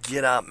 You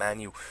get up, man,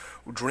 you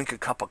drink a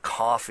cup of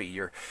coffee,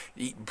 you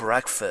eat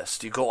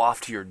breakfast, you go off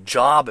to your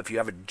job if you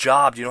have a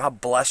job. Do you know how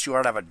blessed you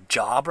are to have a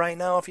job right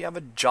now if you have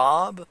a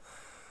job?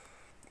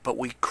 But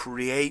we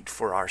create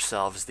for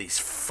ourselves these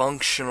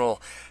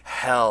functional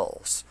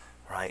hells,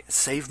 right?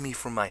 Save me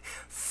from my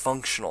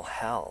functional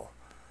hell.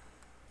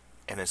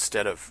 And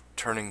instead of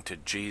turning to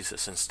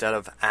Jesus, instead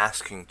of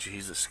asking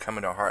Jesus to come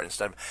into our heart,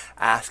 instead of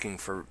asking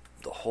for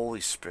the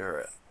Holy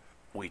Spirit,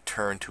 we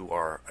turn to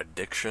our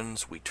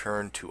addictions, we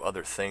turn to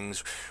other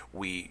things,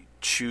 we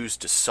choose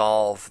to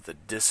solve the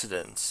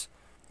dissidence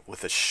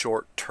with a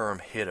short-term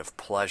hit of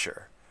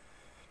pleasure.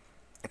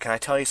 And can I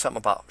tell you something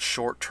about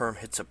short-term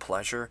hits of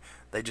pleasure?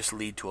 They just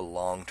lead to a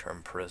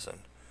long-term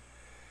prison.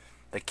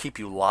 They keep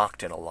you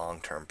locked in a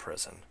long-term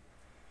prison.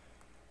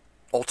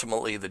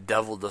 Ultimately, the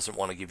devil doesn't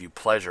want to give you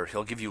pleasure.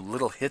 He'll give you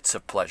little hits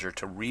of pleasure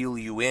to reel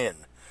you in,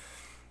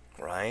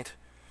 right?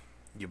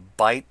 You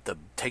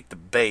take the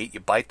bait,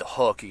 you bite the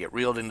hook, you get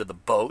reeled into the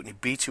boat, and he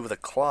beats you with a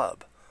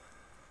club.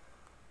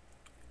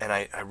 And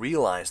I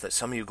realize that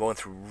some of you are going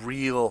through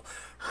real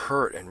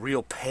hurt and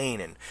real pain,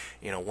 and,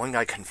 one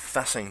guy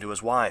confessing to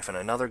his wife, and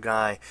another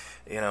guy,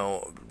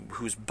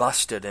 who's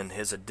busted in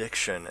his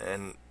addiction,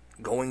 and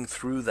going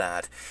through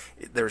that.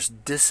 There's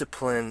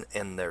discipline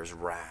and there's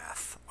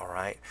wrath, all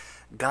right?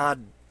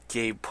 God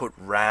put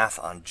wrath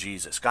on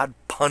Jesus. God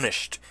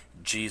punished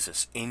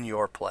Jesus in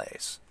your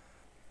place.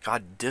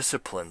 God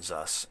disciplines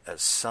us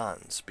as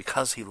sons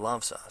because he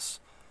loves us.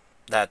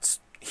 That's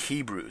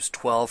Hebrews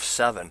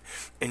 12:7.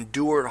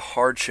 Endure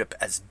hardship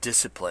as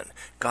discipline.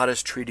 God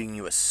is treating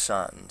you as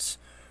sons.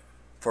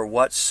 For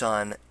what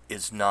son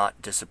is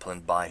not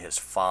disciplined by his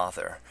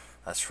father?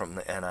 That's from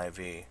the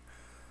NIV.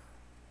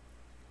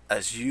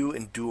 As you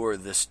endure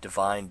this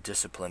divine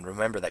discipline,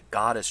 remember that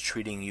God is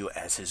treating you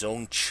as his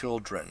own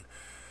children.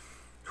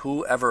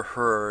 Who ever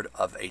heard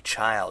of a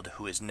child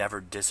who is never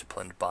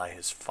disciplined by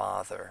his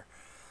father?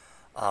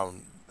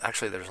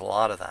 Actually, there's a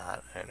lot of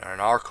that in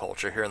our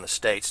culture here in the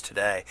States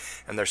today,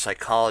 and there's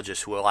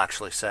psychologists who will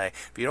actually say,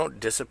 if you don't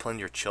discipline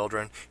your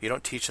children, you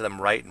don't teach them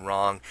right and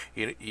wrong,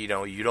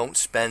 you don't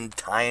spend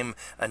time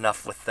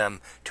enough with them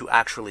to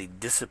actually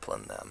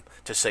discipline them,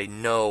 to say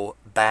no,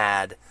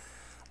 bad,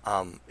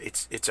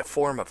 it's a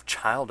form of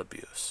child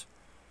abuse.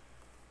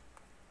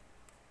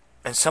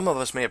 And some of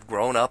us may have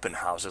grown up in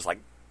houses like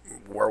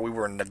where we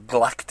were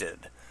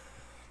neglected.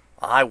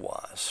 I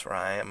was,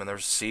 right? I mean,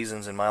 there's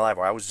seasons in my life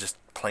where I was just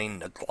plain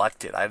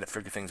neglected. I had to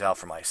figure things out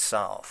for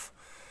myself.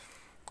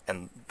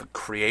 And the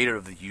creator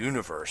of the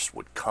universe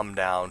would come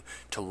down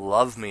to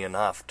love me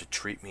enough to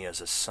treat me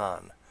as a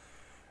son.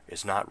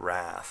 Is not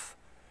wrath.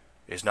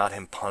 Is not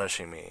him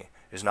punishing me.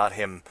 Is not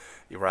him,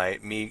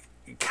 right, me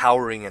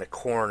cowering in a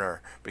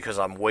corner because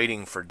I'm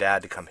waiting for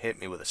dad to come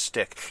hit me with a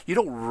stick. You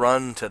don't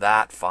run to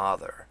that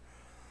father,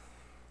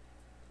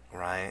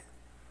 right?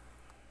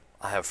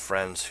 I have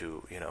friends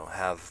who,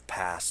 have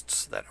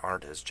pasts that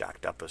aren't as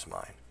jacked up as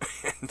mine.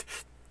 And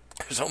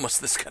there's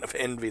almost this kind of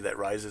envy that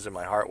rises in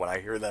my heart when I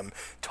hear them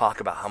talk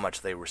about how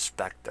much they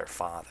respect their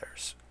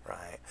fathers,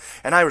 right?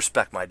 And I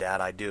respect my dad,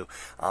 I do.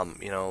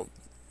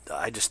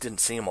 I just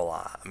didn't see him a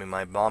lot. I mean,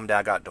 my mom and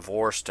dad got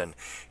divorced, and,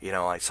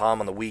 I saw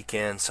him on the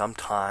weekend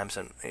sometimes,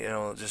 and,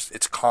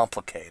 it's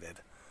complicated.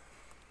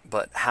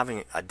 But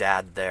having a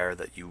dad there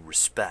that you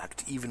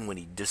respect, even when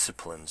he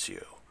disciplines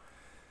you,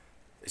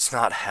 it's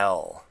not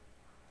hell.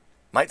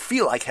 Might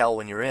feel like hell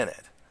when you're in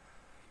it,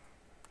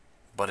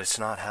 but it's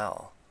not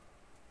hell.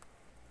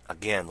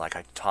 Again, like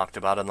I talked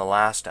about in the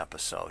last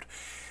episode,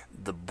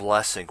 the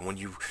blessing, when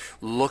you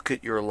look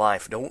at your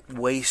life, don't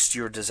waste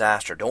your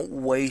disaster. Don't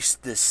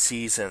waste this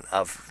season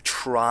of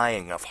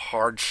trying, of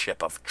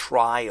hardship, of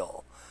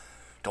trial.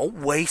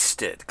 Don't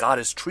waste it. God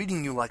is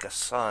treating you like a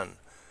son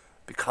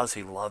because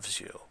he loves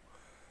you.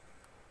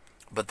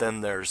 But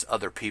then there's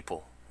other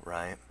people,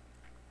 right?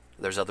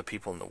 There's other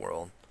people in the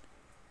world.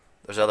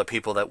 There's other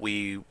people that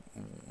we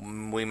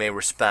may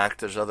respect.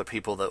 There's other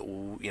people that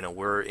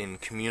we're in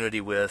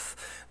community with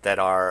that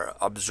are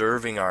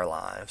observing our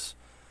lives.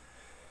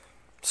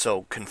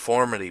 So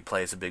conformity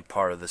plays a big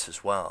part of this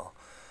as well.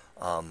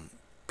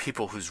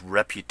 People whose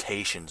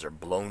reputations are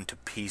blown to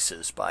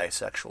pieces by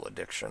sexual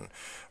addiction,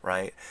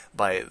 right?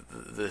 By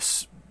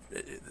this,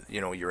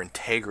 your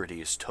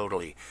integrity is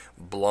totally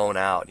blown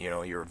out.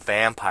 Your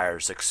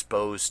vampires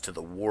exposed to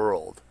the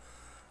world.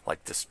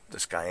 Like this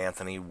guy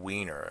Anthony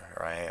Weiner,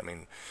 right? I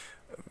mean,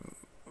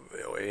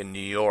 in New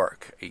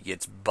York, he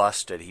gets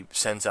busted. He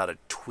sends out a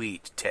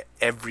tweet to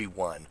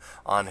everyone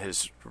on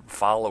his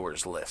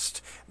followers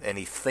list, and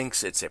he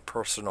thinks it's a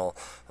personal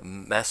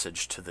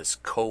message to this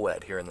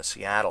co-ed here in the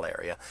Seattle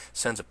area.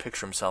 Sends a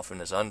picture of himself in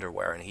his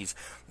underwear, and he's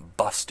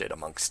busted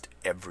amongst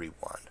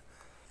everyone.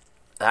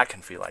 That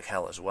can feel like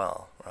hell as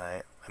well,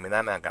 right? I mean,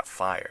 that man got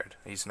fired.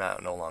 He's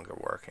no longer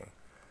working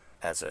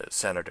as a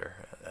senator,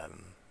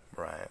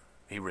 right?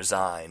 He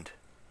resigned.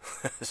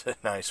 It's a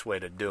nice way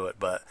to do it,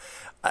 but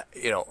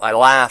I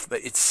laugh, but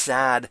it's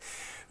sad.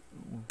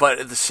 But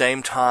at the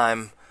same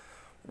time,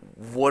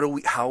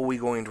 how are we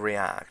going to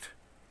react?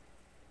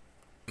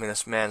 I mean,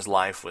 this man's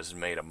life was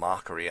made a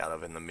mockery out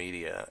of in the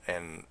media,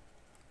 and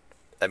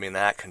I mean,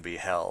 that can be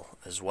hell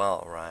as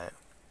well, right?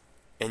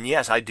 And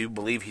yes, I do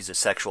believe he's a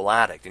sexual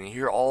addict, and you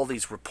hear all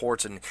these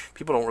reports, and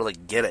people don't really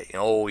get it.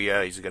 Oh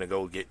yeah, he's going to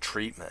go get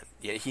treatment.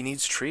 Yeah, he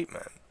needs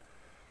treatment.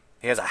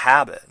 He has a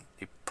habit.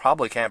 He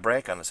probably can't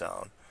break on his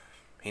own.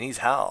 He needs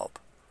help.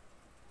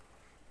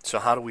 So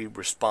how do we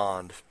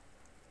respond,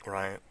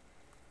 right?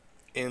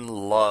 In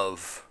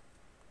love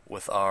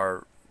with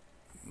our,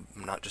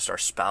 not just our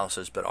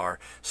spouses, but our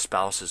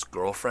spouses'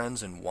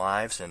 girlfriends and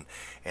wives and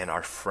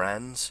our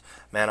friends.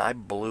 Man, I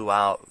blew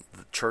out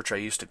the church I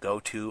used to go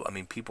to. I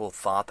mean, people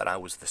thought that I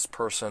was this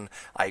person.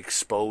 I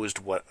exposed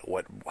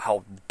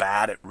how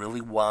bad it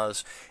really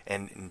was,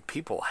 and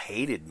people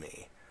hated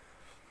me.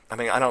 I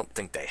mean, I don't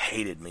think they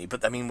hated me,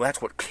 but I mean,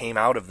 that's what came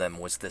out of them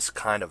was this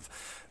kind of,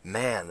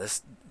 man,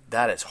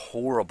 that is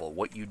horrible.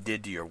 What you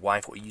did to your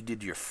wife, what you did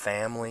to your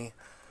family.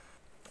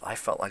 I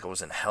felt like I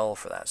was in hell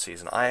for that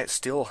season. I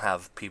still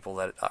have people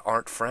that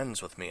aren't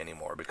friends with me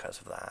anymore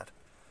because of that.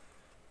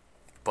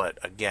 But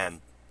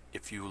again,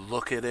 if you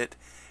look at it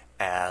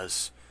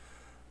as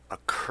a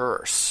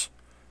curse,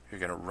 you're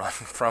going to run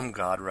from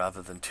God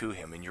rather than to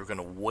him, and you're going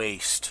to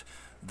waste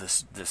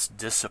this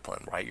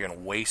discipline, right? You're going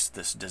to waste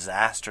this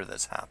disaster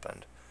that's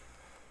happened.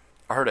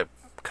 I heard a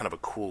kind of a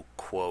cool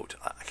quote.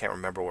 I can't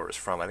remember where it was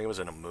from. I think it was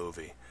in a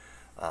movie.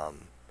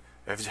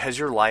 Has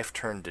your life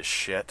turned to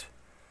shit?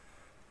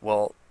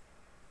 Well,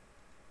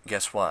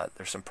 guess what?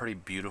 There's some pretty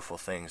beautiful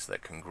things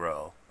that can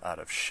grow out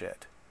of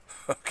shit.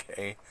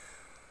 Okay?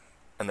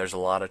 And there's a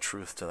lot of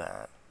truth to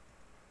that.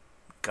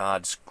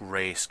 God's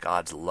grace,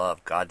 God's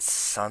love, God's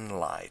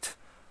sunlight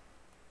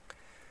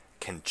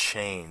can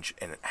change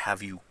and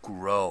have you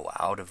grow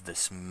out of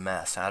this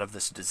mess, out of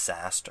this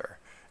disaster,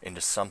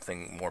 into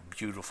something more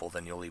beautiful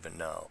than you'll even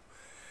know.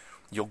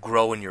 You'll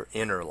grow in your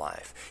inner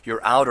life. Your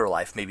outer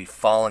life may be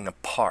falling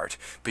apart,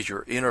 but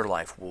your inner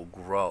life will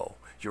grow.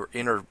 Your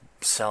inner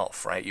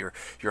self, right? Your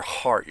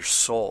heart, your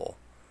soul,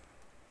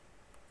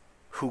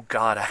 who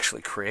God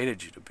actually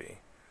created you to be.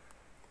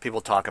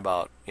 People talk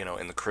about,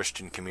 in the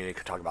Christian community,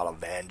 talk about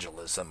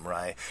evangelism,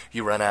 right?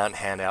 You run out and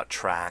hand out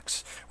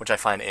tracts, which I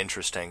find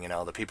interesting.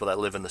 The people that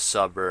live in the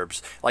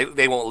suburbs, like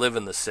they won't live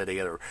in the city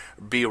or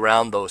be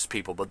around those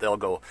people, but they'll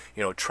go,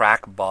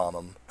 tract bomb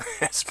them,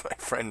 as my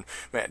friend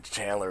Matt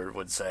Chandler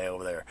would say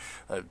over there,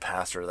 a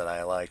pastor that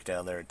I like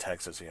down there in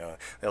Texas.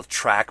 They'll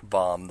tract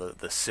bomb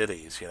the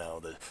cities,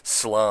 the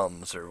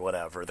slums or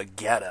whatever, the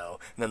ghetto,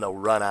 and then they'll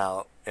run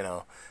out.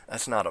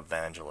 That's not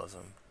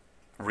evangelism.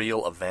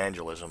 Real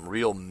evangelism,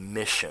 real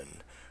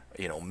mission,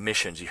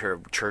 missions. You hear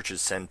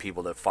churches send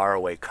people to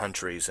faraway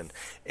countries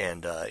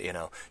and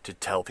to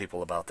tell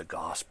people about the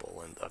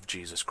gospel and of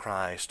Jesus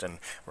Christ, and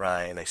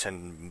they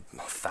send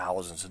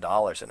thousands of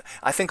dollars, and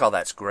I think all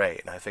that's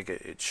great, and I think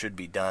it should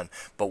be done.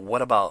 But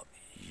what about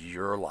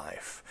your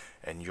life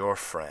and your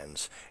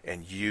friends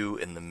and you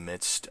in the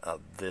midst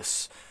of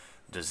this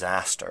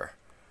disaster,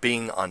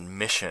 being on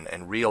mission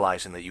and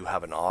realizing that you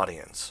have an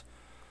audience?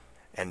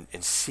 And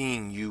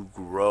seeing you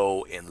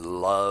grow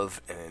in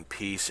love and in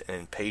peace and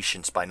in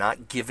patience by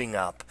not giving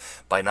up,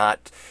 by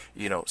not,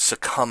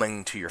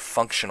 succumbing to your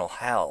functional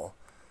hell,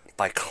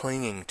 by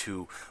clinging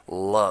to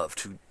love,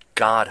 to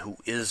God who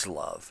is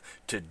love,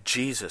 to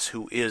Jesus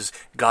who is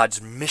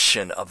God's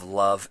mission of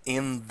love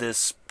in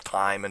this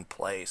time and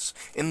place,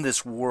 in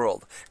this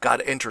world.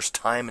 God enters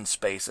time and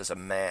space as a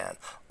man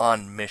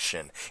on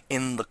mission,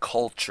 in the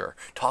culture,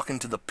 talking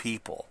to the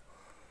people.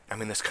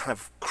 This kind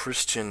of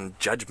Christian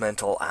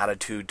judgmental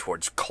attitude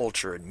towards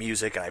culture and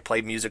music, and I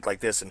play music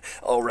like this, and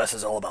Russ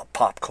is all about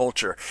pop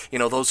culture.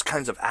 Those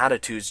kinds of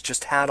attitudes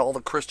just had all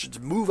the Christians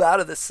move out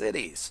of the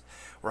cities,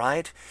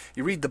 right?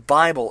 You read the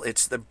Bible,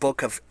 it's the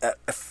book of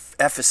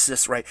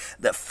Ephesus, right?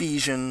 The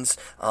Ephesians,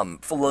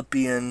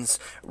 Philippians,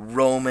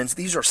 Romans,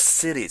 these are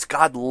cities.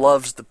 God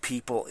loves the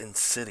people in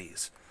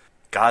cities.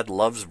 God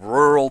loves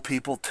rural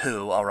people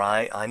too, all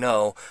right, I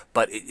know,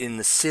 but in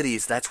the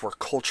cities, that's where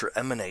culture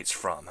emanates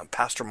from. And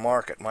Pastor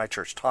Mark at my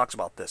church talks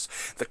about this.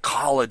 The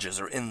colleges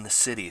are in the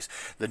cities.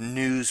 The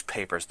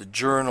newspapers, the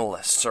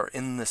journalists are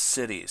in the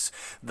cities.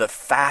 The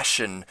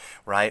fashion,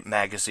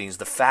 magazines,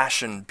 the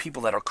fashion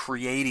people that are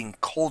creating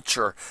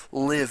culture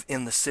live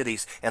in the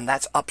cities, and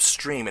that's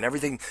upstream, and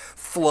everything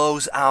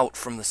flows out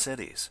from the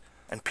cities.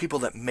 And people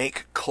that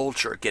make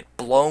culture get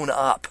blown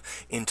up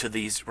into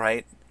these,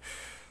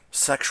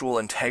 sexual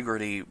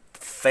integrity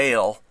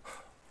fail,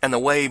 and the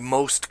way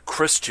most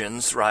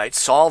Christians,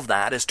 solve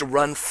that is to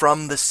run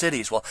from the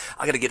cities. Well,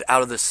 I got to get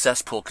out of this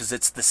cesspool because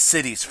it's the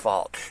city's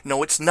fault.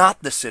 No, it's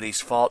not the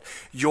city's fault.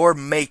 You're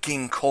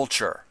making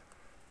culture.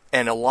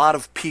 And a lot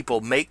of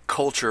people make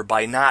culture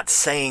by not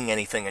saying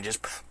anything and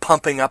just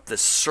pumping up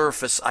this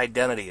surface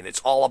identity, and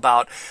it's all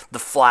about the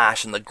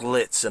flash and the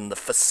glitz and the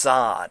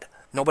facade.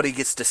 Nobody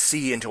gets to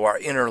see into our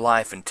inner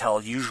life until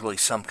usually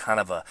some kind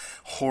of a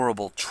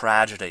horrible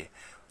tragedy,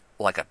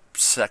 like a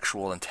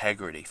sexual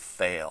integrity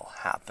fail,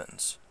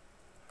 happens.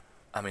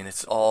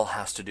 It all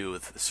has to do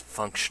with this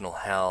functional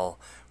hell,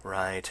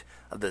 right?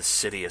 The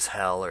city is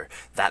hell, or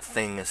that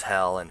thing is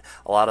hell, and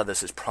a lot of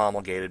this is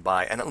promulgated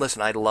by, and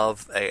listen, I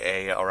love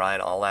AA, all right,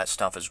 all that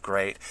stuff is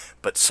great,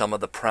 but some of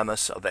the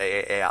premise of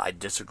AA I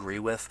disagree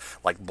with,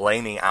 like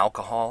blaming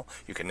alcohol.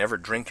 You can never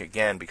drink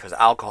again because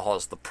alcohol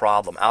is the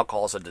problem.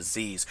 Alcohol is a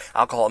disease.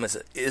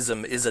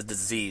 Alcoholism is a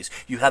disease.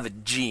 You have a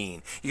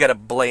gene. You got to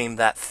blame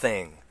that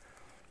thing.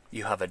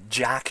 You have a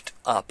jacked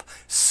up,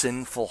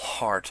 sinful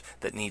heart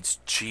that needs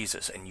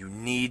Jesus, and you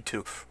need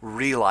to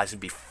realize and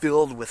be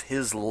filled with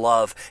His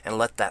love and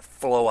let that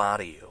flow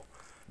out of you.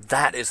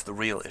 That is the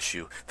real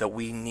issue, that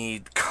we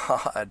need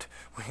God.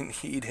 We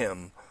need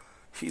Him.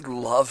 He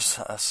loves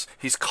us.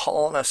 He's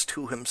calling us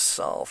to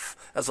Himself.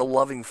 As a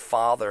loving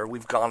Father,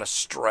 we've gone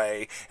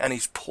astray, and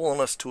He's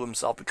pulling us to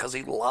Himself because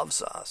He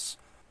loves us.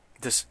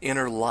 This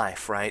inner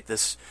life,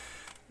 this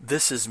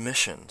is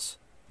missions,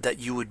 that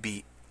you would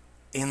be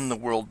in the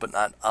world but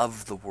not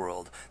of the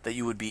world, that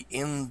you would be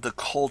in the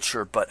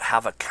culture but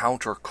have a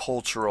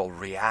counter-cultural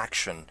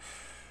reaction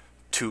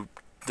to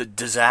the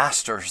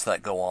disasters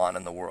that go on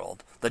in the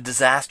world, the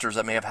disasters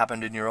that may have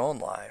happened in your own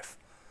life.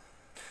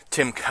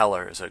 Tim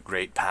Keller is a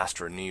great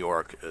pastor in New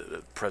York,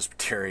 a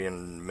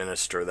Presbyterian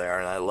minister there,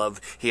 and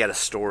he had a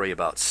story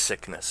about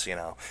sickness,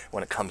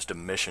 when it comes to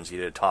missions. He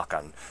did a talk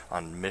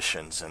on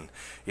missions, and,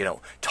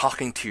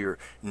 talking to your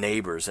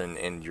neighbors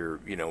and your,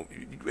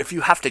 if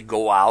you have to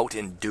go out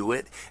and do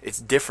it, it's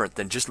different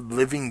than just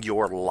living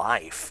your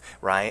life,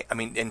 right?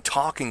 And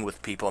talking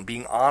with people and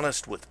being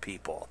honest with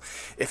people.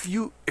 If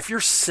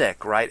you're sick,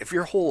 if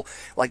your whole,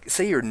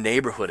 say your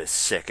neighborhood is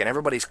sick and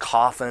everybody's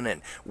coughing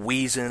and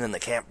wheezing and they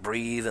can't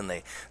breathe and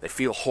they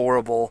feel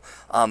horrible,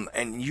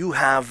 and you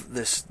have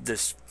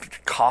this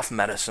cough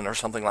medicine or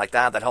something like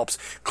that helps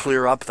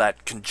clear up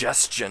that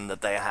congestion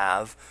that they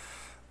have,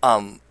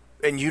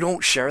 and you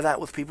don't share that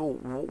with people,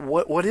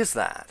 what is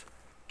that?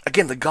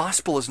 Again, the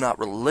gospel is not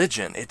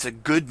religion. It's a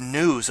good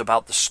news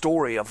about the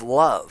story of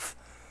love.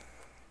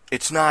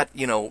 It's not,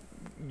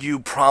 you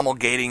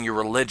promulgating your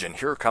religion.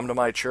 Here, come to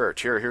my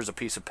church. Here's a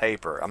piece of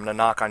paper. I'm going to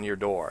knock on your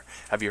door.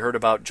 Have you heard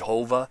about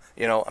Jehovah?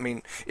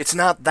 It's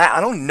not that.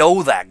 I don't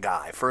know that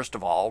guy, first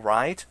of all,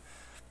 right?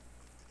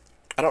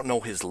 I don't know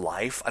his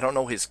life. I don't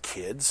know his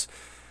kids.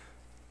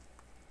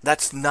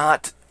 That's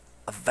not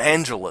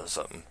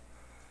evangelism.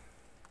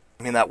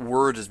 That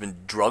word has been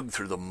drugged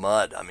through the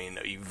mud.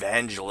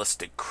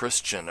 Evangelistic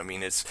Christian.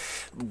 It's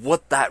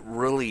what that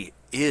really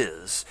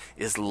is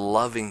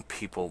loving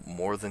people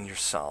more than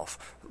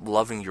yourself,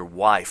 loving your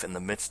wife in the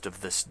midst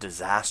of this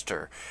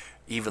disaster,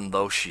 even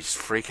though she's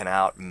freaking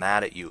out,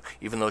 mad at you,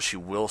 even though she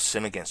will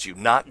sin against you,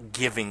 not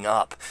giving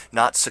up,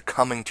 not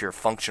succumbing to your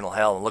functional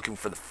hell and looking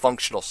for the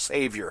functional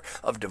savior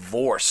of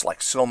divorce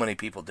like so many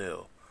people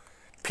do.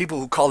 People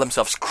who call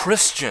themselves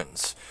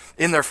Christians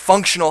in their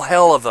functional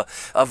hell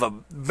of a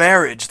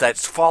marriage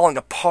that's falling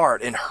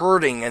apart and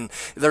hurting, and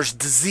there's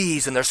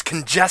disease and there's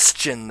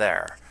congestion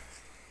there.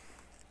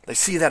 They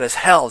see that as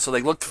hell, so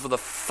they look for the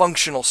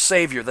functional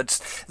savior.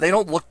 They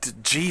don't look to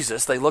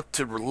Jesus, they look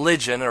to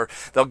religion, or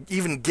they'll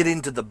even get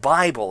into the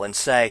Bible and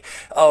say,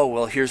 oh,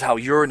 well, here's how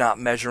you're not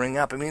measuring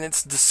up.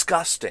 It's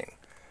disgusting.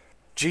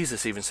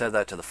 Jesus even said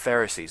that to the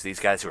Pharisees,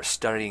 these guys who are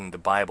studying the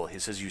Bible. He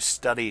says, you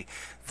study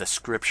the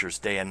scriptures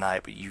day and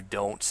night, but you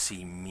don't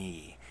see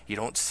me. You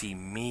don't see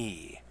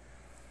me.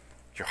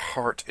 Your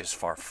heart is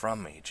far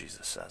from me,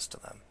 Jesus says to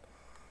them.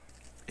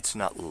 It's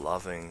not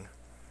loving.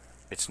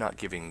 It's not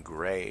giving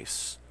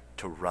grace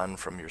to run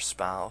from your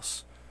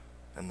spouse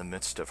in the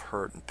midst of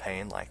hurt and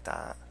pain like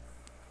that.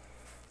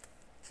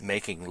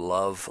 Making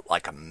love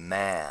like a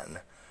man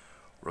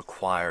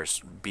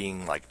requires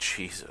being like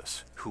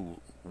Jesus,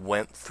 who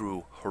went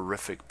through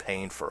horrific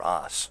pain for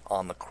us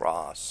on the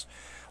cross.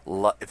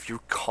 If you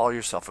call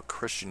yourself a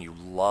Christian, you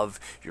love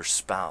your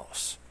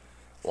spouse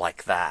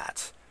like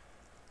that.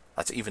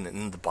 That's even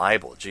in the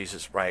Bible.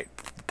 Jesus, right?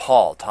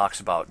 Paul talks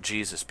about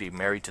Jesus being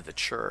married to the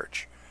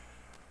church.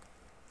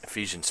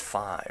 Ephesians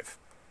 5.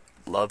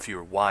 Love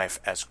your wife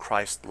as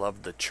Christ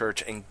loved the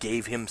church and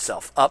gave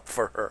himself up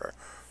for her,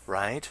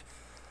 right?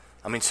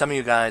 Some of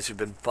you guys have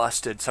been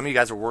busted. Some of you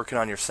guys are working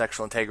on your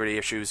sexual integrity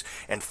issues,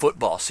 and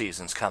football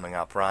season's coming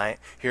up, right?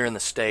 Here in the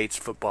States,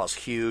 football's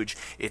huge.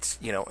 It's,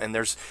 and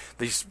there's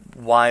these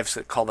wives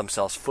that call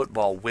themselves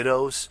football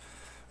widows.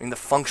 The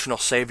functional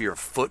savior of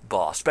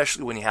football,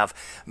 especially when you have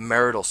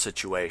marital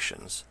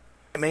situations.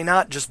 It may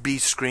not just be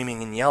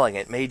screaming and yelling.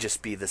 It may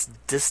just be this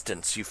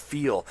distance you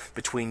feel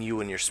between you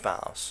and your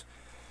spouse.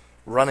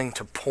 Running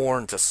to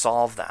porn to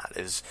solve that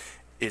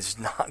is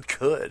not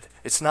good.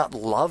 It's not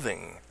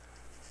loving.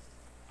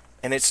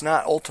 And it's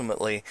not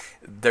ultimately,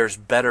 there's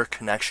better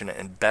connection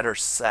and better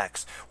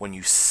sex when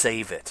you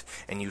save it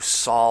and you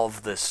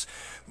solve this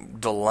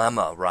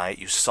dilemma, right?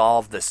 You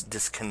solve this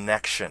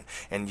disconnection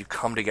and you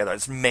come together.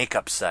 It's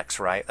makeup sex,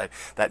 right?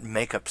 That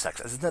makeup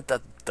sex. Isn't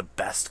that the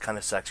best kind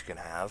of sex you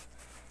can have?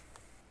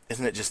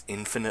 Isn't it just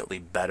infinitely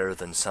better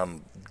than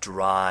some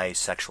dry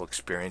sexual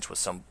experience with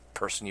some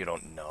person you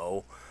don't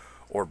know,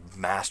 or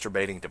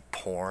masturbating to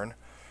porn?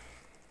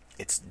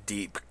 It's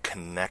deep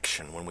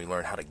connection when we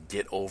learn how to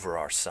get over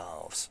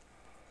ourselves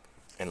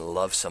and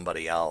love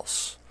somebody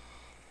else.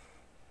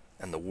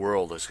 And the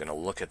world is going to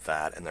look at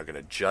that, and they're going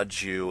to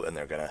judge you, and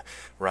they're going to,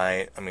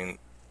 right?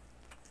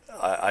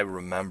 I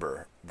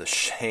remember the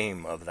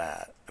shame of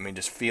that.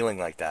 Just feeling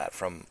like that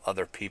from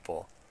other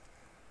people.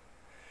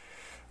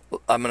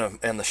 I'm going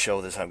to end the show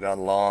with this. I've gone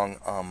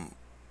long.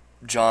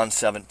 John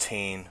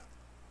 17.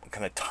 I'm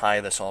going to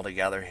tie this all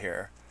together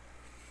here.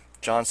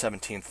 John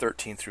 17,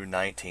 13 through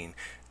 19.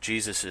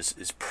 Jesus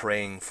is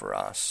praying for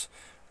us.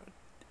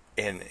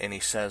 And he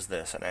says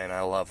this, and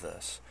I love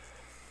this.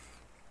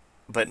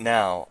 But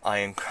now I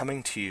am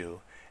coming to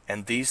you,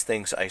 and these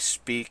things I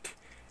speak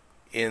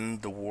in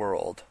the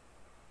world,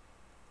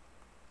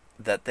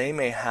 that they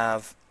may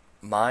have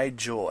my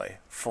joy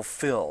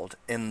fulfilled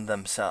in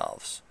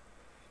themselves.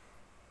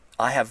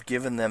 I have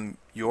given them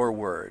your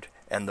word,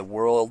 and the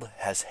world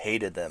has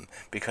hated them,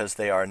 because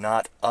they are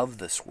not of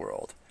this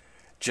world,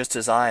 just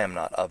as I am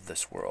not of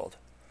this world.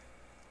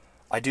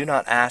 I do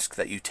not ask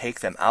that you take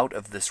them out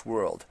of this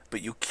world,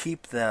 but you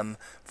keep them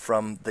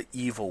from the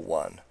evil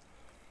one.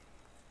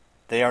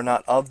 They are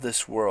not of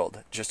this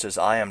world, just as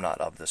I am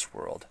not of this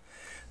world.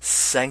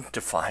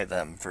 Sanctify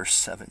them, verse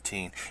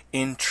 17,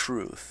 in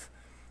truth.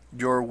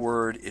 Your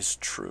word is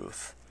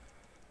truth.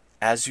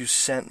 As you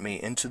sent me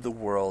into the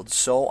world,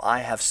 so I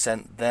have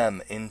sent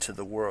them into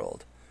the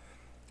world.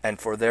 And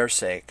for their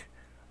sake,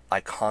 I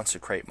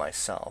consecrate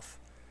myself,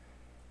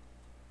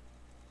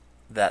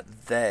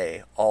 that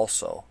they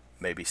also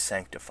may be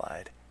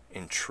sanctified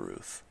in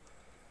truth.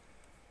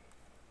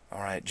 All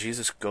right,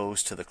 Jesus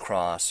goes to the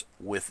cross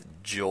with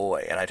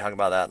joy, and I talked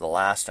about that in the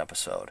last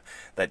episode,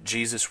 that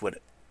Jesus would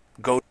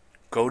go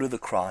to the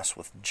cross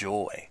with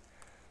joy.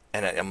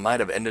 And I might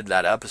have ended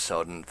that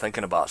episode and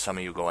thinking about some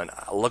of you going,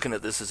 looking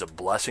at this as a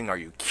blessing, are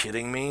you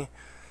kidding me?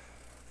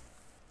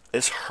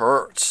 This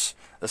hurts.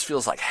 This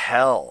feels like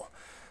hell.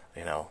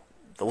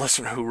 The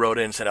listener who wrote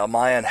in said, am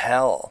I in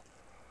hell?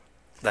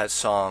 That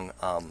song,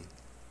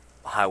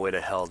 Highway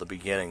to Hell, the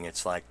beginning,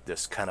 it's like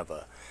this kind of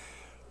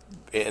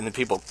and then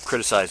people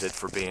criticize it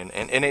for being,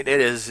 and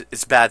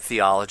it's bad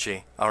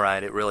theology. All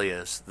right, it really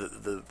is.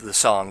 The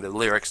song, the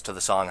lyrics to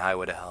the song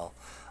 "Highway to Hell."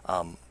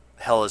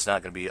 Hell is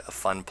not going to be a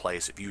fun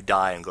place if you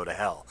die and go to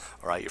hell.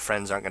 All right, your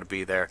friends aren't going to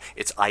be there.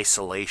 It's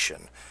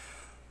isolation.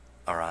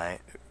 All right,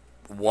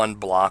 one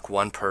block,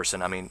 one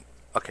person. I mean,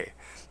 okay,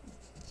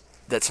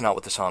 that's not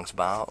what the song's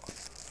about.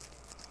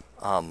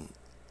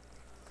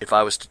 If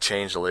I was to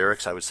change the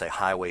lyrics, I would say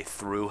 "Highway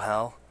through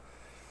Hell."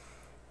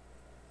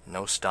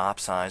 No stop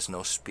signs,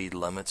 no speed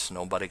limits,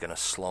 nobody going to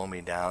slow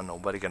me down,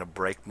 nobody going to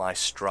break my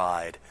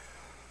stride.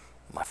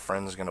 My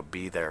friends are going to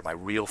be there. My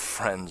real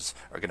friends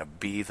are going to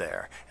be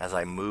there as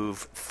I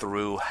move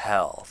through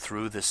hell,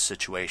 through this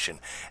situation,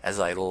 as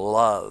I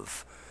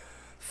love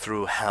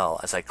through hell,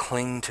 as I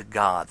cling to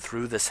God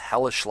through this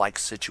hellish-like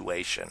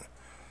situation.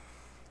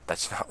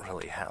 That's not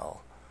really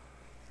hell.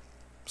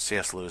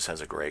 C.S. Lewis has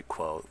a great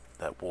quote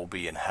that we'll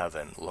be in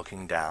heaven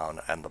looking down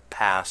at the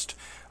past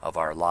of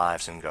our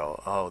lives and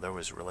go, oh, there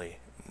was really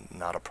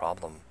not a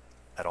problem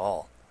at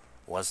all,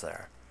 was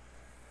there?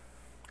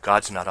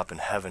 God's not up in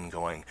heaven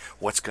going,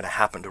 what's going to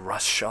happen to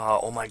Russ Shaw?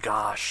 Oh my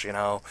gosh,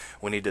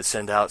 we need to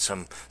send out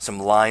some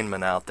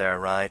linemen out there,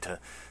 right,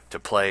 to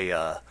play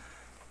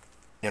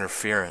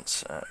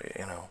interference.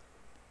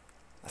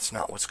 That's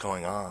not what's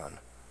going on.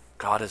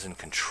 God is in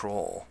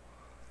control.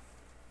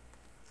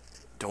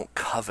 Don't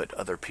covet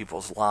other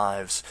people's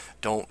lives.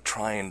 Don't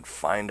try and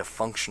find a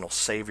functional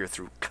savior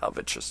through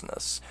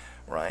covetousness,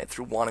 right?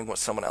 Through wanting what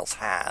someone else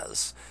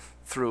has.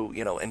 Through,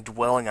 and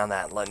dwelling on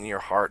that, letting your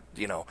heart,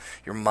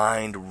 your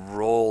mind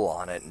roll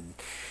on it. And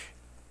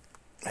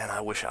man, I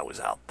wish I was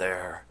out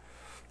there.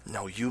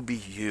 No, you be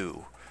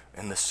you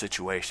in this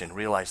situation.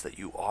 Realize that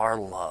you are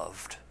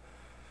loved.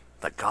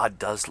 That God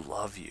does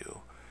love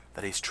you.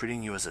 That He's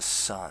treating you as a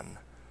son.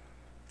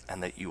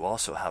 And that you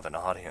also have an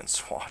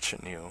audience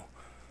watching you.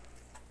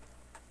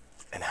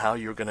 And how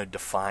you're going to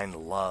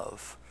define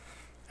love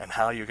and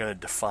how you're going to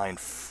define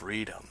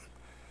freedom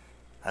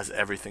has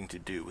everything to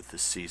do with the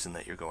season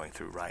that you're going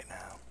through right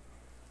now.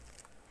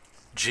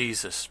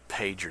 Jesus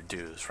paid your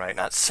dues, right?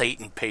 Not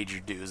Satan paid your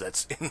dues.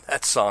 That's in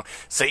that song.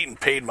 Satan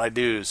paid my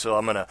dues, so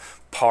I'm going to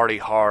party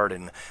hard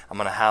and I'm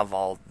going to have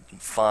all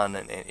fun.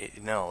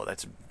 No,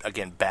 that's,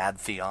 again, bad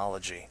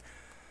theology.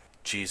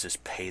 Jesus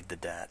paid the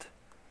debt.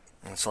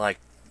 And it's like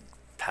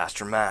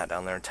Pastor Matt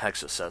down there in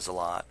Texas says a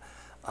lot.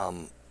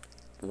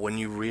 When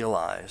you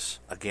realize,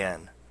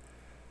 again,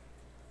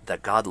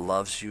 that God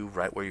loves you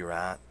right where you're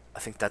at, I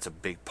think that's a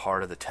big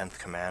part of the 10th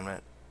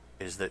commandment,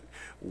 is that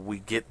we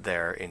get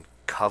there in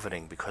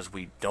coveting because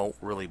we don't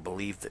really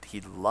believe that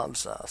He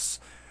loves us,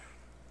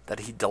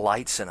 that He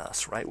delights in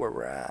us right where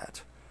we're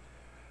at.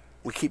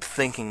 We keep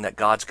thinking that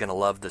God's going to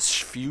love this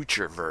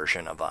future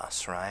version of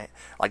us, right?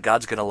 Like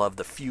God's going to love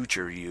the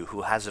future you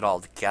who has it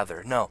all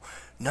together.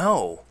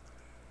 No.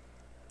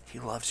 He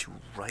loves you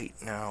right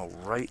now,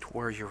 right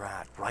where you're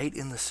at, right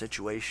in the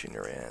situation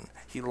you're in.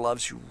 He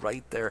loves you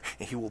right there,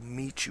 and He will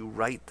meet you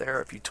right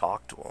there if you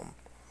talk to Him.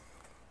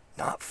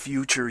 Not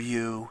future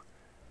you,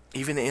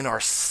 even in our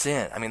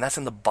sin. I mean, that's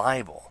in the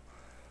Bible.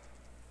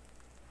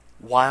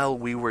 While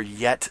we were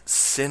yet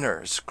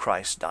sinners,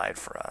 Christ died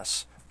for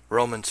us.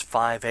 Romans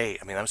 5:8.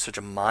 I mean, that was such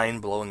a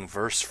mind-blowing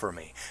verse for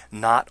me.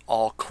 Not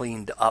all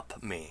cleaned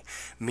up me.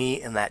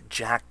 Me in that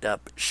jacked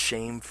up,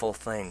 shameful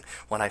thing.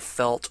 When I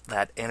felt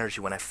that energy,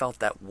 when I felt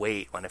that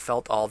weight, when I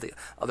felt all the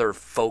other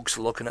folks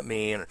looking at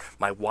me and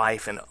my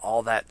wife and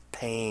all that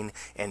pain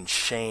and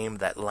shame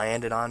that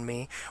landed on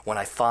me. When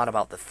I thought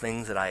about the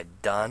things that I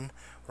had done,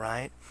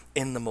 right?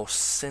 In the most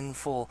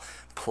sinful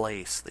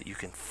place that you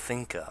can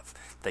think of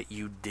that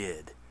you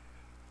did.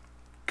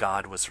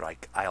 God was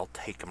like, I'll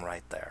take Him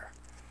right there.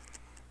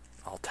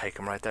 I'll take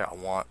Him right there. I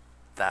want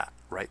that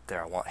right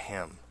there. I want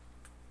Him.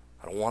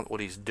 I don't want what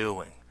He's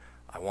doing.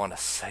 I want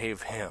to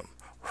save Him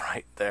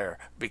right there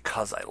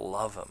because I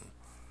love Him.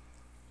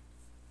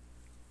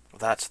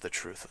 That's the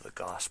truth of the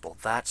gospel.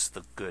 That's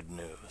the good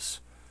news.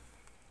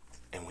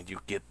 And when you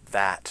get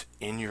that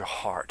in your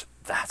heart,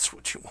 that's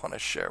what you want to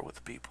share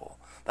with people.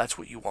 That's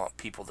what you want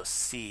people to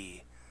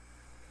see.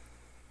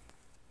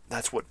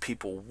 That's what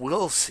people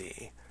will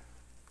see.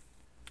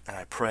 And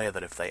I pray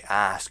that if they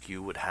ask,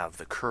 you would have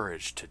the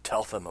courage to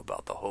tell them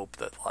about the hope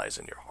that lies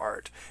in your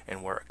heart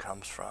and where it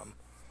comes from.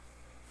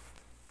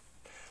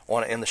 I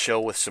want to end the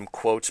show with some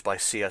quotes by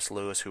C.S.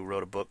 Lewis, who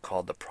wrote a book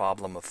called The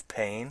Problem of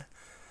Pain,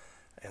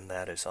 and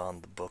that is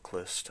on the book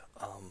list.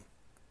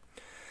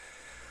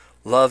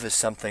 Love is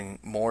something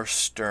more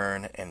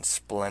stern and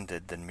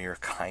splendid than mere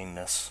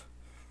kindness.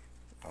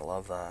 I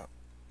love that.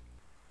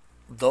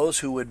 Those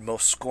who would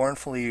most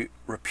scornfully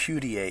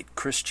repudiate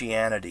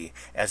Christianity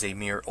as a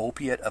mere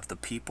opiate of the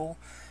people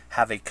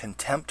have a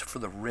contempt for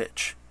the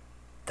rich,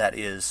 that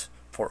is,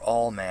 for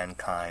all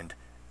mankind,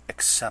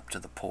 except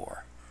the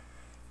poor.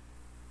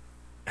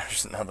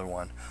 There's another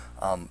one.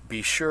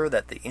 Be sure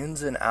that the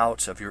ins and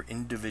outs of your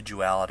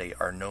individuality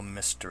are no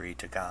mystery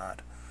to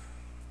God.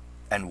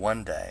 And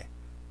one day,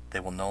 they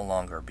will no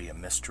longer be a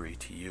mystery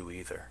to you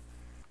either.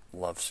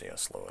 Love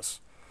C.S. Lewis.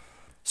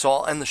 So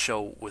I'll end the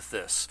show with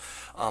this.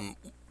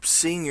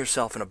 Seeing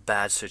yourself in a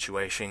bad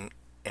situation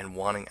and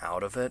wanting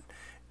out of it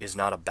is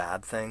not a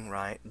bad thing,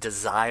 right?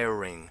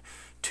 Desiring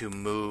to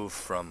move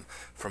from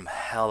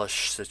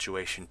hellish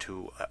situation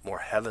to a more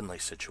heavenly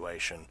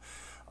situation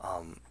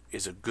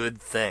is a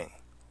good thing,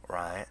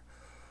 right?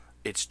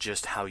 It's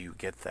just how you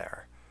get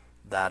there.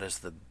 That is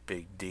the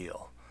big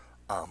deal.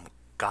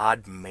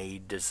 God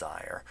made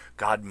desire.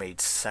 God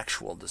made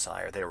sexual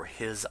desire. They were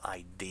his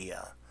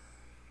idea.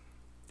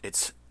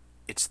 It's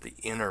the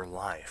inner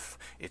life.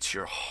 It's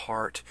your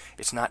heart.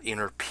 It's not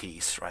inner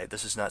peace, right?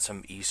 This is not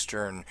some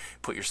Eastern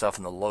put yourself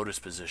in the lotus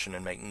position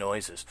and make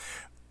noises.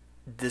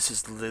 This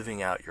is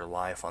living out your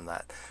life on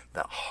that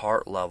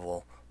heart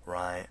level,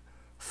 right?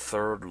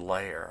 Third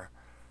layer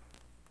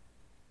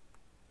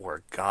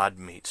where God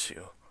meets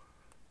you.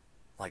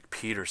 Like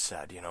Peter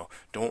said,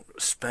 don't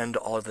spend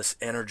all of this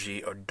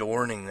energy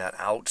adorning that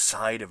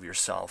outside of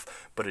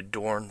yourself, but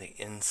adorn the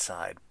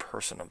inside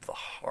person of the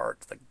heart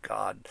that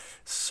God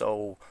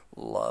so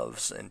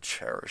loves and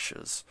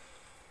cherishes.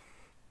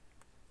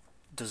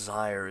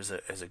 Desire is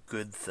a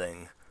good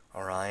thing,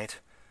 all right?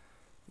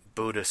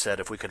 Buddha said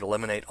if we could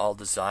eliminate all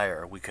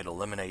desire, we could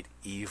eliminate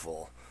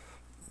evil.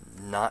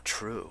 Not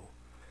true.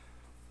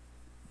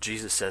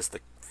 Jesus says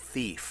the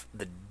thief,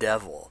 the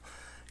devil,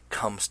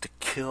 comes to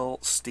kill,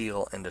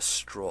 steal, and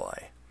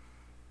destroy.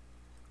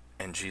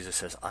 And Jesus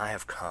says, I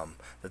have come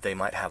that they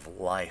might have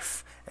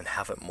life and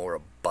have it more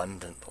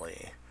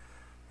abundantly.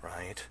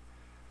 Right?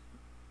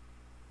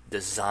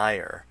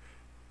 Desire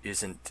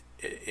isn't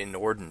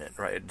inordinate,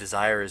 right?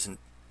 Desire isn't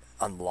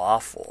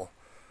unlawful.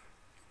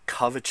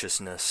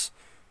 Covetousness,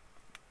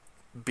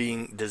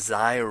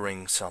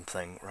 desiring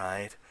something,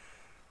 right?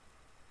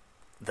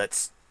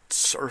 That's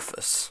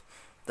surface.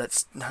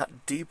 That's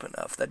not deep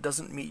enough. That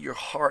doesn't meet your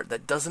heart.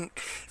 That doesn't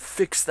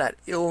fix that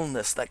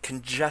illness, that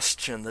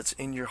congestion that's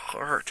in your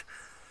heart.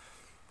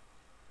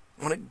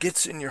 When it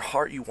gets in your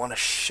heart, you want to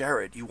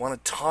share it. You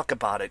want to talk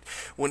about it.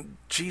 When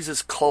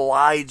Jesus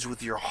collides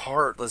with your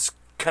heart, this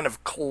kind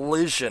of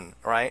collision,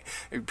 right?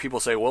 People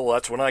say, well,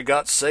 that's when I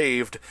got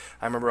saved.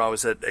 I remember I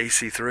was at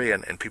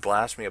AC3 and people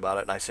asked me about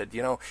it, and I said,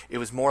 it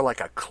was more like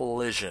a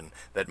collision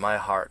that my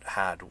heart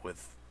had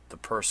with the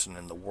person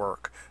and the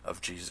work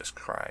of Jesus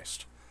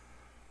Christ.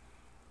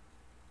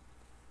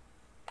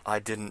 I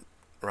didn't,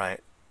 right?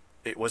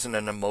 It wasn't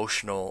an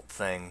emotional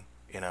thing,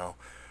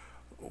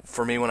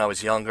 For me, when I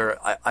was younger,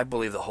 I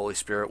believe the Holy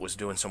Spirit was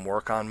doing some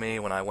work on me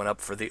when I went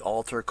up for the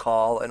altar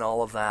call and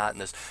all of that,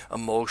 and this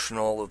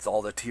emotional, with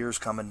all the tears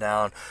coming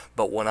down.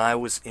 But when I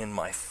was in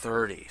my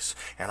 30s,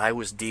 and I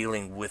was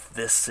dealing with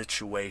this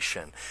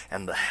situation,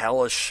 and the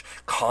hellish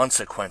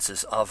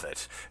consequences of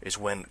it, is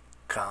when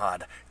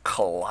God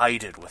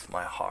collided with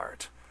my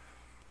heart.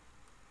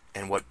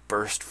 And what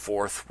burst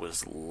forth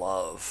was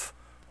love.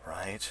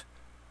 Right?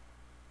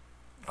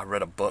 I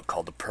read a book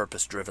called The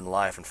Purpose-Driven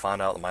Life and found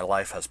out that my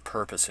life has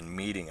purpose and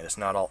meaning, and it's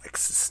not all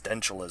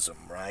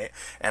existentialism, right?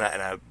 And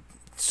I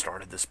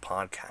started this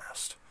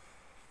podcast.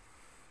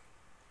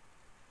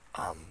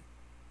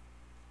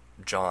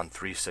 John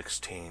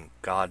 3:16,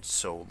 God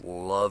so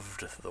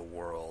loved the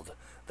world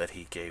that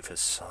he gave his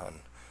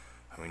son.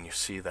 You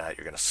see that.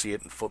 You're going to see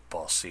it in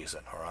football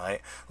season, all right?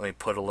 Let me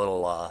put a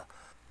little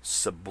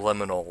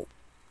subliminal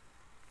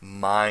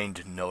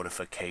mind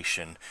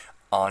notification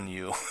on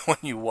you when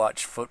you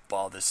watch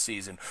football this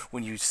season.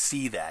 When you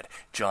see that,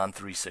 John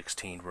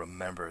 3:16,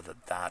 remember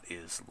that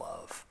is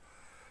love.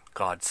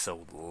 God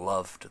so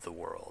loved the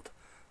world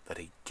that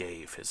he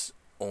gave his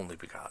only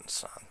begotten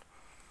son,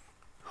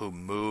 who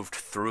moved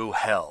through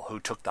hell, who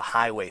took the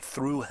highway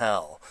through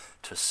hell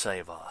to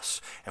save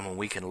us. And when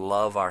we can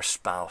love our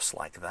spouse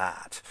like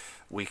that,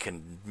 we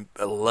can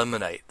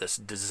eliminate this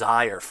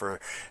desire for,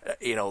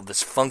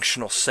 this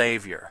functional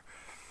savior.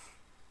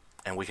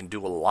 And we can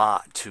do a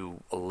lot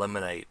to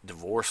eliminate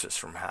divorces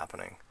from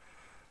happening.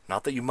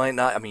 Not that you might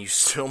not, you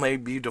still may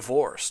be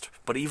divorced.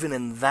 But even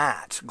in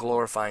that,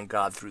 glorifying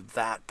God through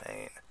that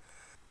pain.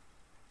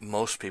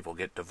 Most people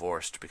get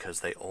divorced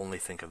because they only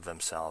think of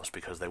themselves,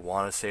 because they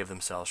want to save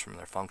themselves from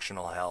their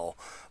functional hell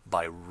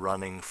by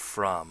running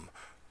from,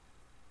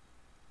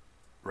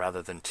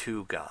 rather than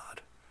to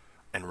God,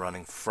 and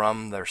running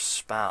from their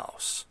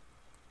spouse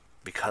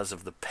because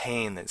of the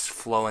pain that's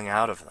flowing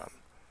out of them,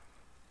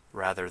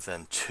 rather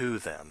than to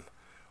them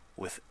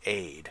with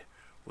aid,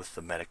 with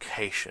the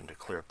medication to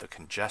clear up the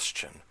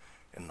congestion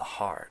in the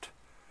heart.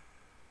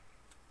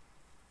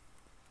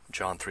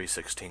 John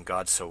 3:16,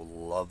 God so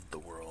loved the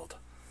world.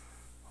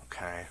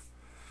 Okay?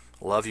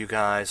 Love you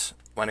guys.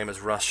 My name is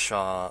Russ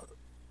Shaw.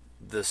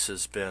 This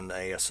has been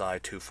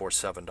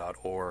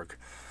ASI247.org.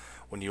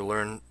 When you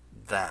learn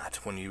that,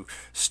 when you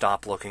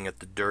stop looking at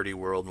the dirty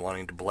world and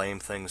wanting to blame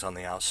things on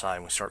the outside,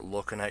 when you start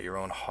looking at your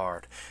own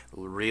heart,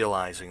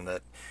 realizing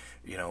that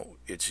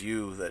it's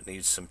you that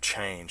needs some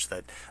change,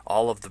 that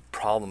all of the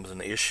problems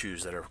and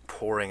issues that are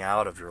pouring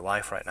out of your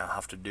life right now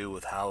have to do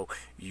with how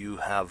you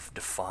have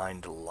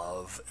defined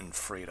love and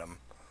freedom.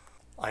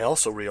 I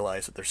also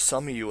realize that there's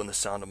some of you in the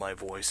sound of my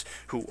voice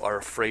who are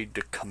afraid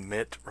to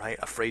commit, right?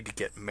 Afraid to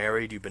get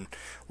married. You've been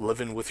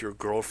living with your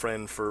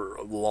girlfriend for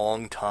a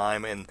long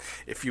time, and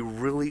if you're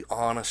really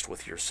honest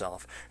with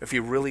yourself, if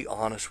you're really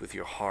honest with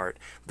your heart,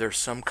 there's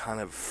some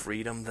kind of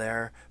freedom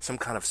there, some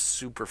kind of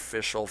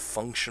superficial,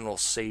 functional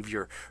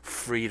savior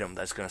freedom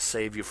that's going to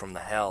save you from the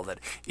hell that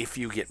if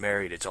you get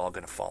married, it's all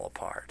going to fall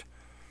apart,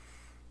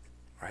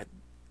 right?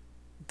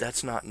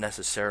 That's not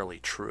necessarily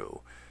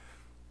true.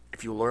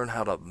 If you learn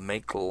how to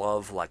make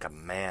love like a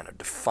man, or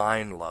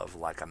define love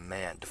like a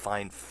man,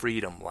 define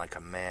freedom like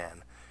a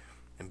man,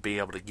 and be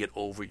able to get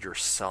over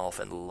yourself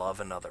and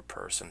love another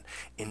person,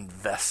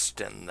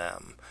 invest in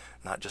them,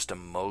 not just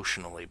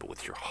emotionally, but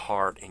with your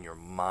heart and your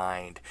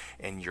mind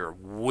and your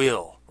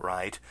will,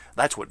 right?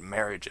 That's what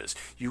marriage is.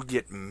 You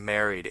get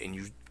married and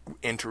you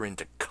enter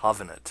into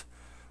covenant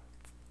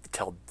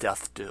till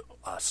death do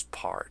us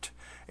part,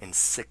 in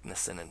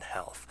sickness and in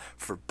health,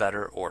 for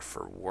better or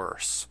for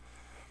worse.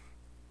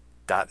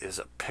 That is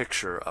a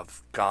picture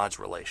of God's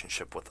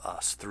relationship with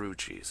us through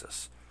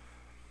Jesus.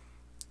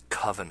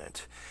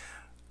 Covenant,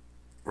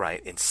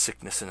 right, in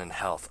sickness and in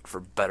health, for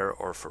better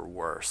or for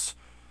worse.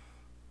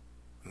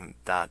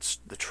 That's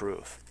the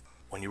truth.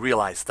 When you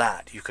realize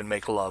that, you can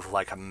make love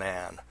like a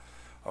man.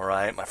 All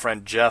right, my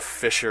friend Jeff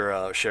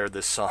Fisher shared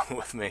this song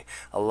with me.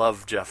 I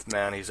love Jeff,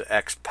 man. He's an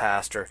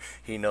ex-pastor.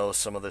 He knows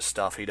some of this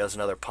stuff. He does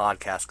another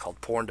podcast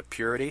called Porn to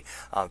Purity.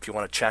 If you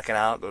want to check it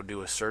out, go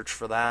do a search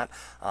for that.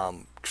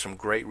 Some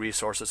great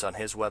resources on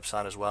his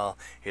website as well.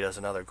 He does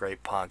another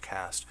great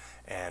podcast.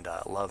 And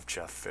I love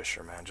Jeff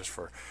Fisher, man, just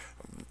for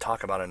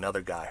talk about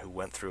another guy who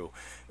went through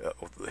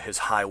his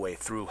highway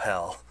through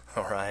hell,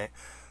 all right?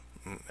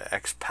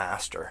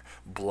 Ex-pastor,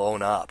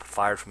 blown up,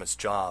 fired from his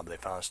job. They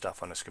found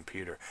stuff on his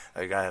computer.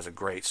 The guy has a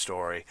great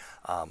story.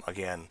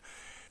 Again,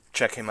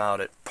 check him out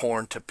at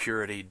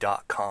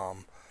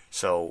porntopurity.com.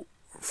 So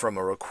from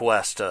a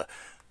request, a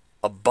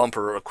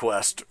bumper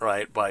request,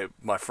 right, by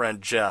my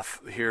friend Jeff,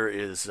 here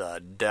is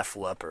Def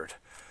Leppard,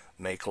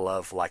 Make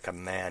Love Like a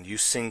Man. You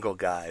single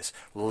guys,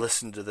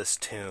 listen to this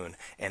tune,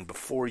 and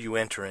before you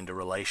enter into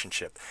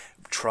relationship,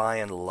 try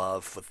and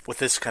love with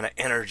this kind of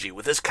energy,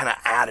 with this kind of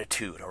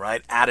attitude, all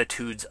right?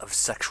 Attitudes of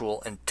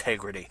sexual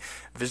integrity.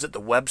 Visit the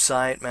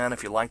website, man.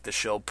 If you like the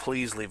show,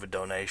 please leave a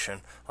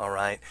donation, all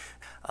right?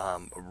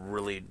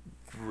 Really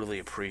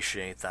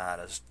appreciate that,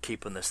 as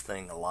keeping this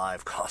thing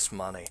alive costs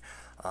money.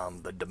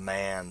 The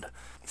demand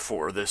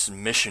for this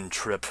mission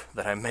trip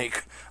that I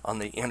make on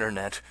the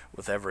internet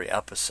with every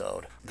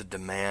episode, the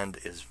demand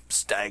is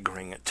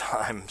staggering at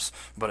times,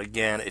 but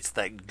again, it's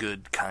that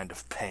good kind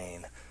of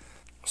pain.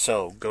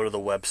 So go to the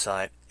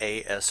website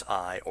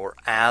ASI or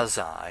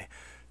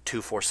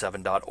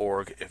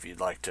ASI247.org if you'd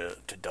like to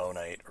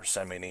donate, or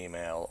send me an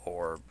email,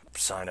 or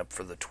sign up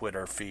for the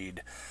Twitter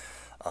feed.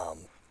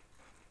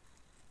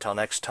 Till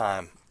next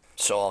time,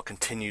 so I'll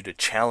continue to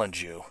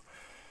challenge you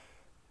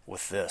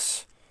with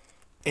this.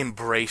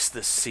 Embrace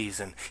this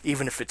season,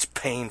 even if it's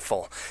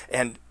painful.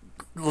 And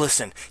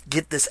listen,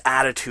 get this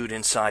attitude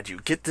inside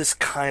you. Get this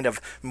kind of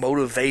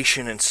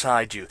motivation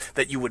inside you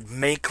that you would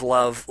make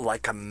love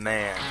like a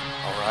man.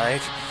 All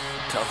right?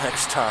 Till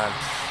next time,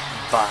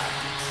 bye.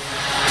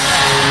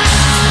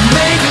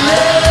 Make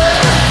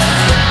love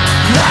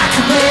like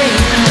a man.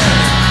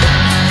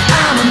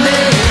 I'm a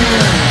man.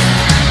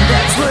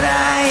 That's what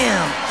I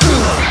am.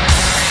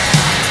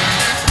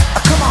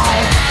 Come on.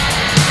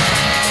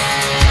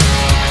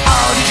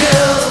 All the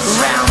girls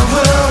around the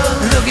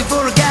world looking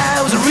for a guy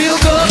who's a real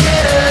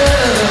go-getter.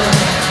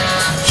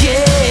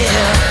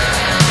 Yeah.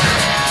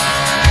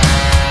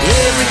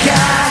 Every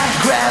guy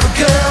grab a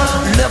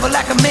girl, love her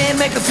like a man,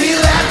 make her feel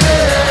like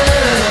her.